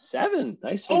Tom 7.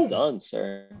 Nicely done,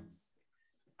 sir.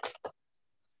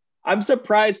 I'm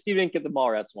surprised Steve didn't get the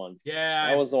Mallrats one. Yeah,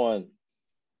 that was the one.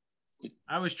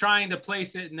 I was trying to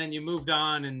place it, and then you moved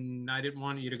on, and I didn't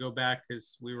want you to go back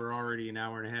because we were already an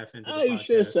hour and a half into the podcast. You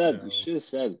should have said. So... You should have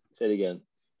said. Say it again.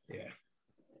 Yeah.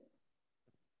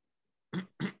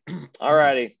 All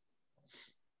righty.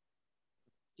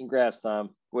 Congrats,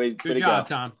 Tom. Good job,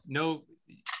 Tom. No,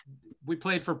 we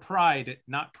played for pride,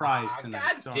 not prize tonight.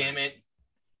 God damn it.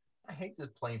 I hate this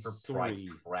playing for pride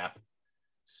crap.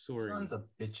 Sorry. Sons of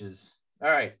bitches. All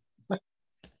right.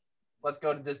 Let's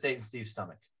go to this date in Steve's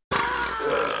stomach.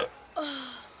 Oh,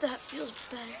 that feels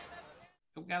better.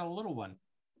 We got a little one.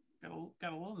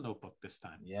 Got a little notebook this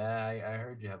time. Yeah, I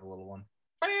heard you have a little one.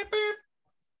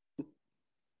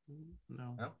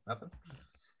 No, nothing.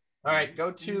 All right,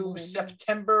 go to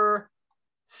September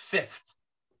 5th.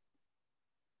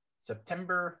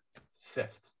 September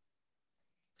 5th.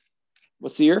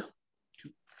 What's the year?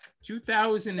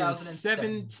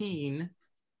 2017.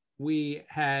 We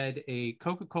had a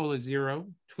Coca-Cola Zero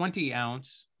 20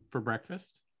 ounce for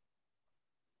breakfast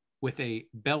with a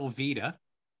Belvita,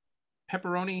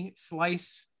 pepperoni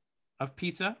slice of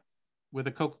pizza with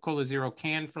a Coca-Cola Zero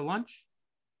can for lunch.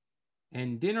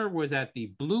 And dinner was at the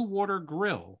Blue Water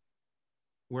Grill,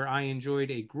 where I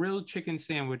enjoyed a grilled chicken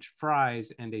sandwich,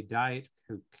 fries, and a Diet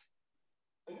Coke.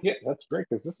 Yeah, that's great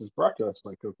because this is brought to us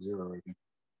by Coke Zero right now.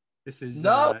 This is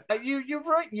you're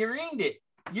right. You reamed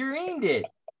it.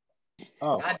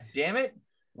 Oh, God damn it!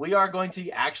 We are going to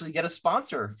actually get a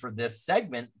sponsor for this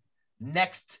segment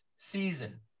next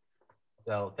season.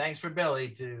 So thanks for Billy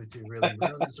to really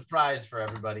ruin the surprise for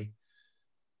everybody.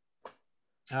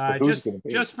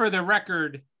 Just for the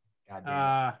record,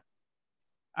 I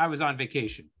was on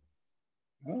vacation.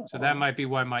 So that might be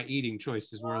why my eating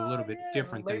choices were a little bit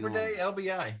different Labor than Day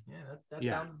LBI. Yeah, that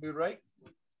sounds good, right?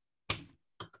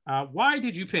 Why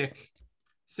did you pick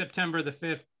September the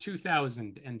 5th,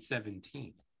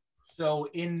 2017? So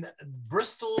in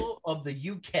Bristol of the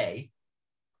UK,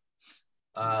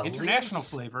 international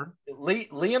flavor.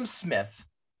 Liam Smith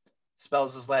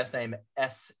spells his last name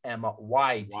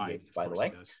S-M-Y-T-H, by the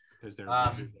way.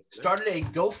 Started a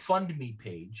GoFundMe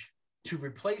page to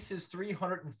replace his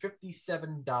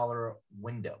 $357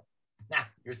 window. Now,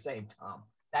 you're saying, Tom,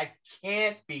 that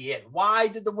can't be it. Why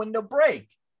did the window break?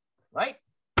 Right?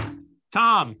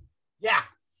 Tom. Yeah.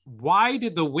 Why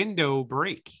did the window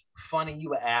break? Funny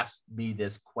you asked me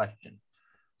this question.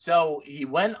 So he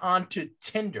went on to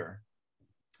Tinder,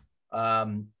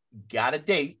 got a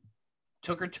date,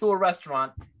 took her to a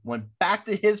restaurant, went back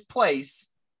to his place,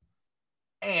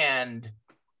 and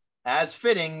as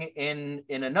fitting in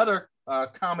another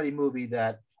comedy movie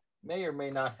that may or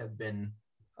may not have been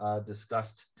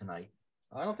discussed tonight.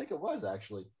 I don't think it was,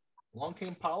 actually. Along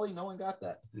Came Polly. No one got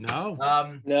that. No.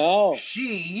 No.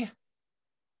 She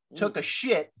took a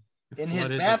shit in his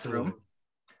bathroom,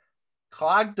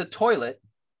 clogged the toilet,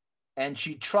 and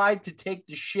she tried to take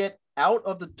the shit out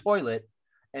of the toilet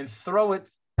and throw it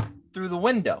through the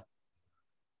window.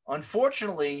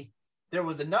 Unfortunately, there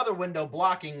was another window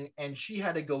blocking, and she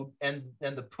had to go, and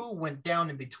the poo went down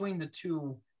in between the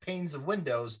two panes of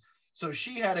windows. So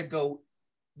she had to go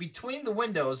between the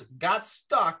windows, got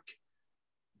stuck,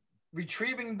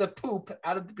 retrieving the poop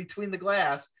out of between the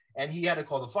glass, and he had to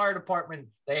call the fire department.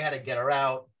 They had to get her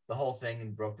out, the whole thing,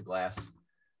 and broke the glass.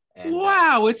 And,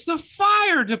 wow, it's the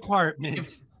fire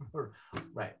department.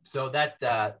 Right. So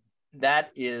that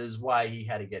is why he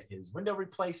had to get his window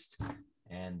replaced.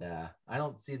 And I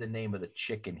don't see the name of the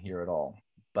chick in here at all.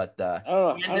 But I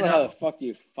don't know how the fuck do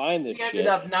you find this shit. He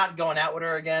ended up not going out with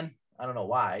her again. I don't know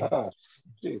why. Oh,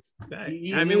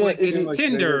 I mean, it's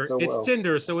Tinder. It's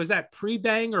Tinder. So is that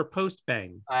pre-bang or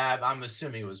post-bang? I'm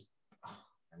assuming it was.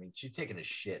 I mean, she's taking a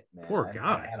shit, man. Poor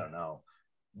guy. I don't know.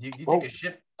 You Oh, take a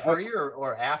shit pre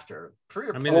or after? Pre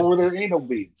or I mean, Or were it's- there anal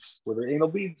beads? Were there anal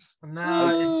beads?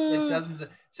 No, it doesn't. It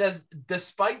says,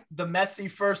 despite the messy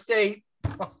first date,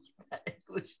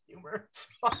 English humor.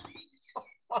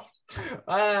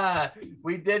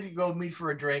 We did go meet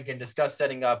for a drink and discuss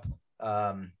setting up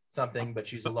something, but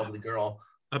she's a lovely girl.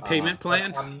 A payment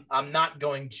plan? I'm not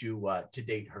going to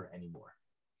date her anymore.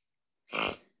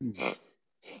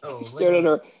 I stared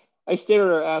at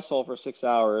her asshole for 6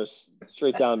 hours,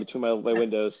 straight down between my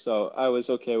windows. So I was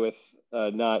okay with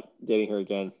not dating her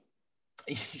again.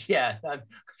 Yeah, I'm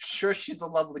sure she's a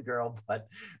lovely girl, but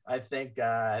I think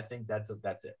that's it.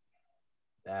 That's it.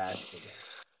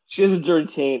 She has a dirty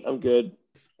taint. I'm good.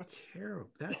 It's terrible.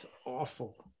 That's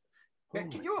awful.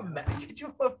 Can you imagine?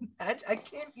 I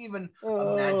can't even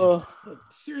imagine.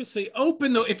 Seriously,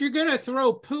 open the. If you're gonna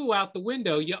throw poo out the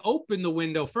window, you open the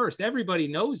window first. Everybody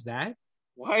knows that.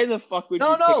 Why the fuck would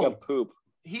you pick up poop?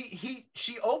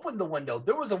 She opened the window.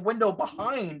 There was a window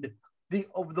behind the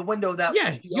window that.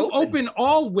 Yeah, you open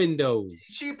all windows.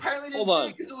 She apparently didn't see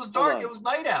it because it was dark. It was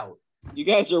night out. You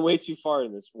guys are way too far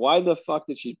in this. Why the fuck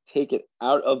did she take it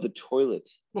out of the toilet?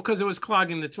 Well, because it was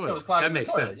clogging the toilet. That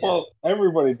makes sense. Yeah. Well,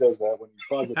 everybody does that when you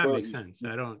clog the That toilet. makes sense.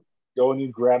 I don't. Go and you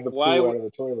grab the poo out of the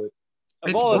toilet.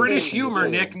 It's British humor,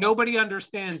 Nick. Nobody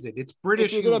understands it. It's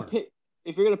British humor.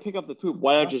 If you're gonna pick up the poop,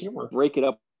 why not just break it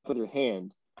up with your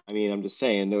hand? I mean, I'm just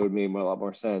saying that would make a lot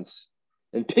more sense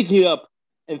than picking it up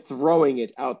and throwing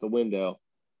it out the window.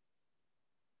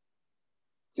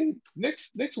 See,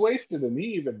 Nick's wasted and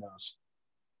he even knows.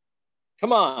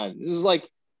 Come on, this is like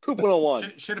poop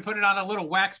 101. Should have put it on a little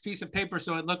wax piece of paper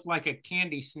so it looked like a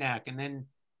candy snack, and then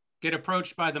get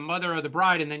approached by the mother of the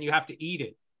bride, and then you have to eat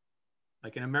it,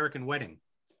 like an American wedding.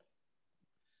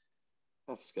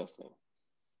 That's disgusting.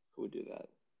 Who would do that?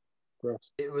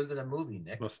 Gross. It was in a movie,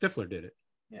 Nick. Well, Stifler did it.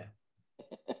 Yeah.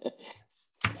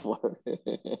 Well,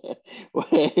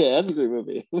 yeah, that's a great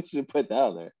movie. We should put that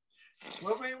on there.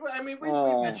 Well, we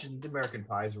mentioned American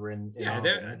Pies were in.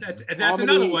 Yeah, that's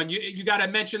another one. You got to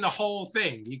mention the whole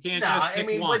thing. You can't just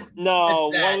pick one.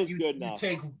 One was good enough.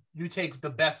 You take the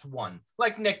best one,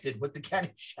 like Nick did with the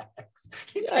Caddyshack.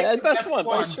 Yeah, the best one,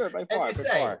 by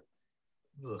far.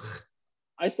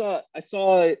 I saw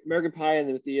American Pie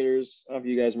in the theaters. I don't know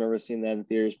if you guys remember seeing that in the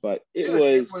theaters, but it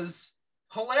was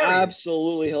hilarious.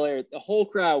 Absolutely hilarious. The whole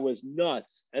crowd was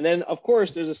nuts. And then, of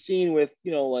course, there's a scene with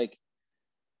like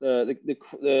it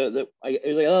was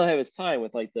like I don't have his time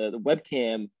with like the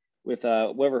webcam with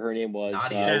whatever her name was.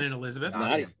 Shannon Elizabeth.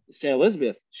 Shannon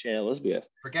Elizabeth.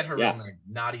 Forget her real name.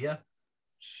 Nadia.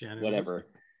 Shannon Whatever.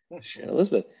 Shannon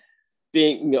Elizabeth.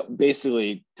 Being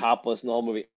basically topless in the whole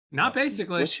movie. Not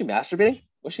basically. Was she masturbating?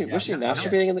 Was she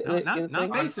masturbating in the not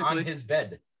thing? basically. On his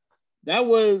bed. That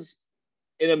was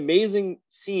an amazing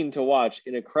scene to watch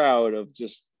in a crowd of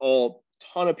just a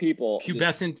ton of people.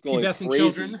 Pubescent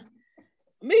children.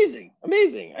 Amazing.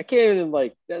 I can't even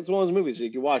that's one of those movies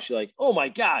you can watch. You're like, oh my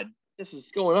God, this is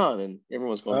going on. And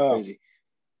everyone's going crazy.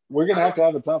 We're going to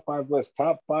have a top 5 list.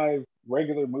 Top 5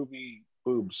 regular movie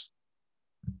boobs.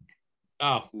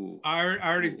 Oh, I've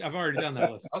already done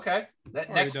that list. Okay.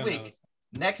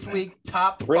 Next week,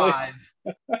 top 5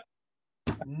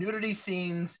 nudity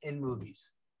scenes in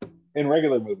movies. In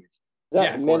regular movies. Is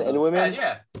that men and women?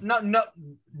 Yeah. Non-porno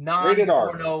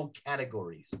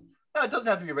categories. No, it doesn't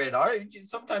have to be rated R.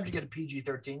 Sometimes you get a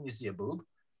PG-13, you see a boob.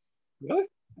 Really?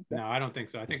 No, I don't think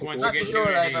so. I think once I'm you not get sure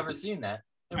nudity, I've ever seen that.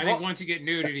 I think once you get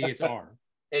nudity, it's R.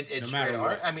 It's no straight R.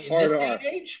 what. I mean, in Hard this R. day and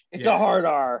age, it's a hard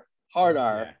R. Hard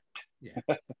R. Yeah.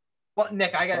 Well,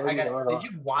 Nick, I got. Did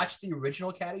you watch the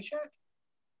original Caddyshack?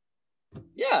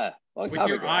 Yeah. With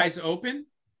your eyes open?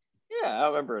 Yeah, I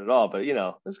don't remember it at all, but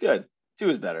it's good. 2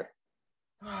 is better.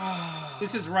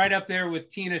 This is right up there with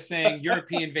Tina saying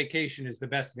European Vacation is the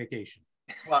best vacation.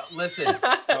 Well, listen.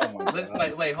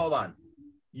 Wait, hold on.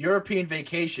 European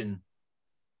Vacation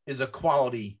is a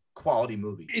quality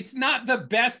movie. It's not the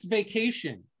best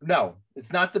vacation. No,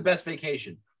 it's not the best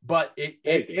vacation, but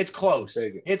it's close.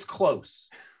 It's close.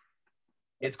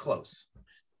 It's close.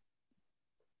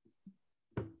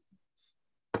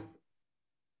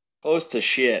 Close to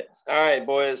shit. All right,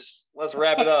 boys, let's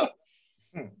wrap it up.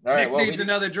 All right. Nick needs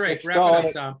another drink. Wrap it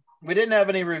up, Tom. We didn't have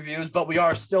any reviews, but we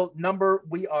are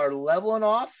leveling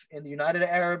off in the United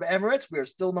Arab Emirates. We are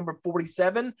still number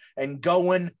 47 and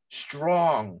going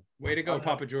strong. Way to go,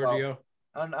 Papa Giorgio.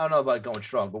 I don't know about going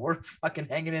strong, but we're fucking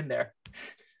hanging in there.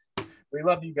 We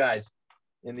love you guys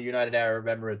in the United Arab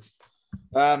Emirates.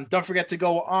 Don't forget to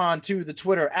go on to the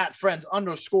Twitter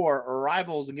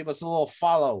 @friends_rivals and give us a little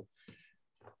follow.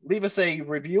 Leave us a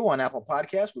review on Apple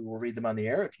Podcasts. We will read them on the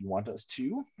air if you want us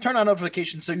to. Turn on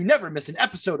notifications so you never miss an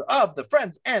episode of the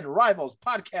Friends and Rivals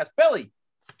podcast. Billy,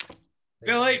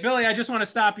 I just want to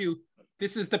stop you.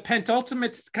 This is the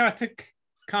penultimate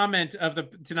comment of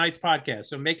tonight's podcast,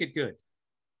 so make it good.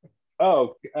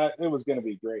 Oh, it was going to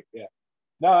be great. Yeah.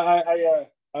 No, I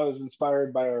was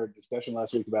inspired by our discussion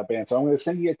last week about bands, so I'm going to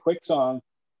sing you a quick song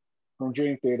from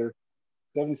Dream Theater.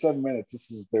 77 minutes. This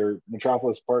is their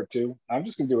Metropolis Part 2. I'm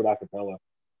just going to do it a cappella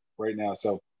right now.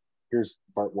 So here's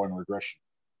Part 1, Regression.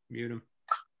 Mute him.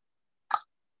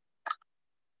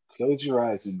 Close your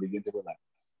eyes and begin to relax.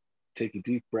 Take a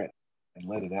deep breath and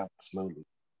let it out slowly.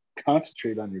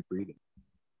 Concentrate on your breathing.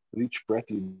 With each breath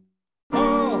you...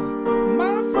 Oh,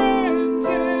 my friends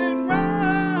and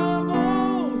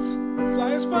rivals.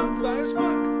 Flyers fuck, flyers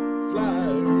fuck,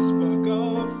 flyers fuck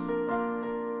off.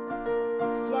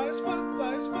 Flyers fuck,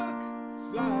 flyers fuck,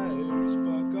 flyers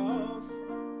fuck off.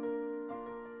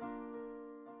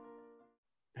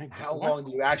 How long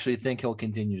do you actually think he'll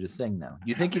continue to sing now?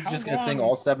 You think he's just going to sing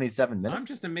all 77 minutes? I'm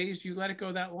just amazed you let it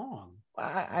go that long.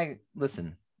 I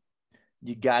listen.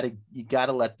 You gotta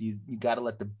let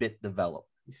the bit develop.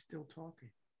 He's still talking.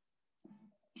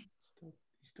 He's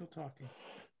still talking.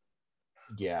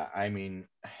 Yeah, I mean,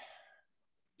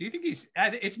 do you think he's?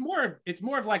 It's more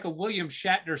of like a William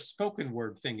Shatner spoken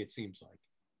word thing. It seems like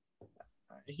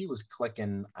he was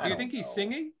clicking. Do you think he's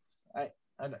singing?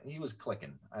 He was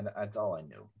clicking. That's all I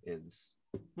knew is.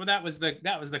 Well, that was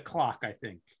the clock, I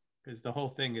think, because the whole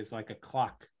thing is like a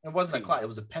clock. It wasn't a clock. It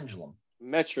was a pendulum.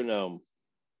 Metronome.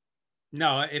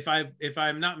 No, if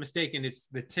I'm not mistaken, it's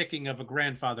the ticking of a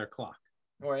grandfather clock.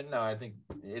 Or no, I think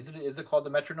is it called the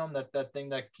metronome? That thing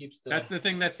that keeps the. That's the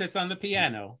thing that sits on the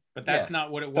piano, but that's not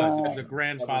what it was. It was a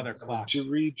grandfather clock. To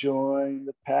rejoin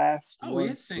the past he is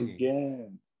once singing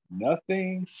again.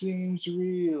 Nothing seems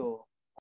real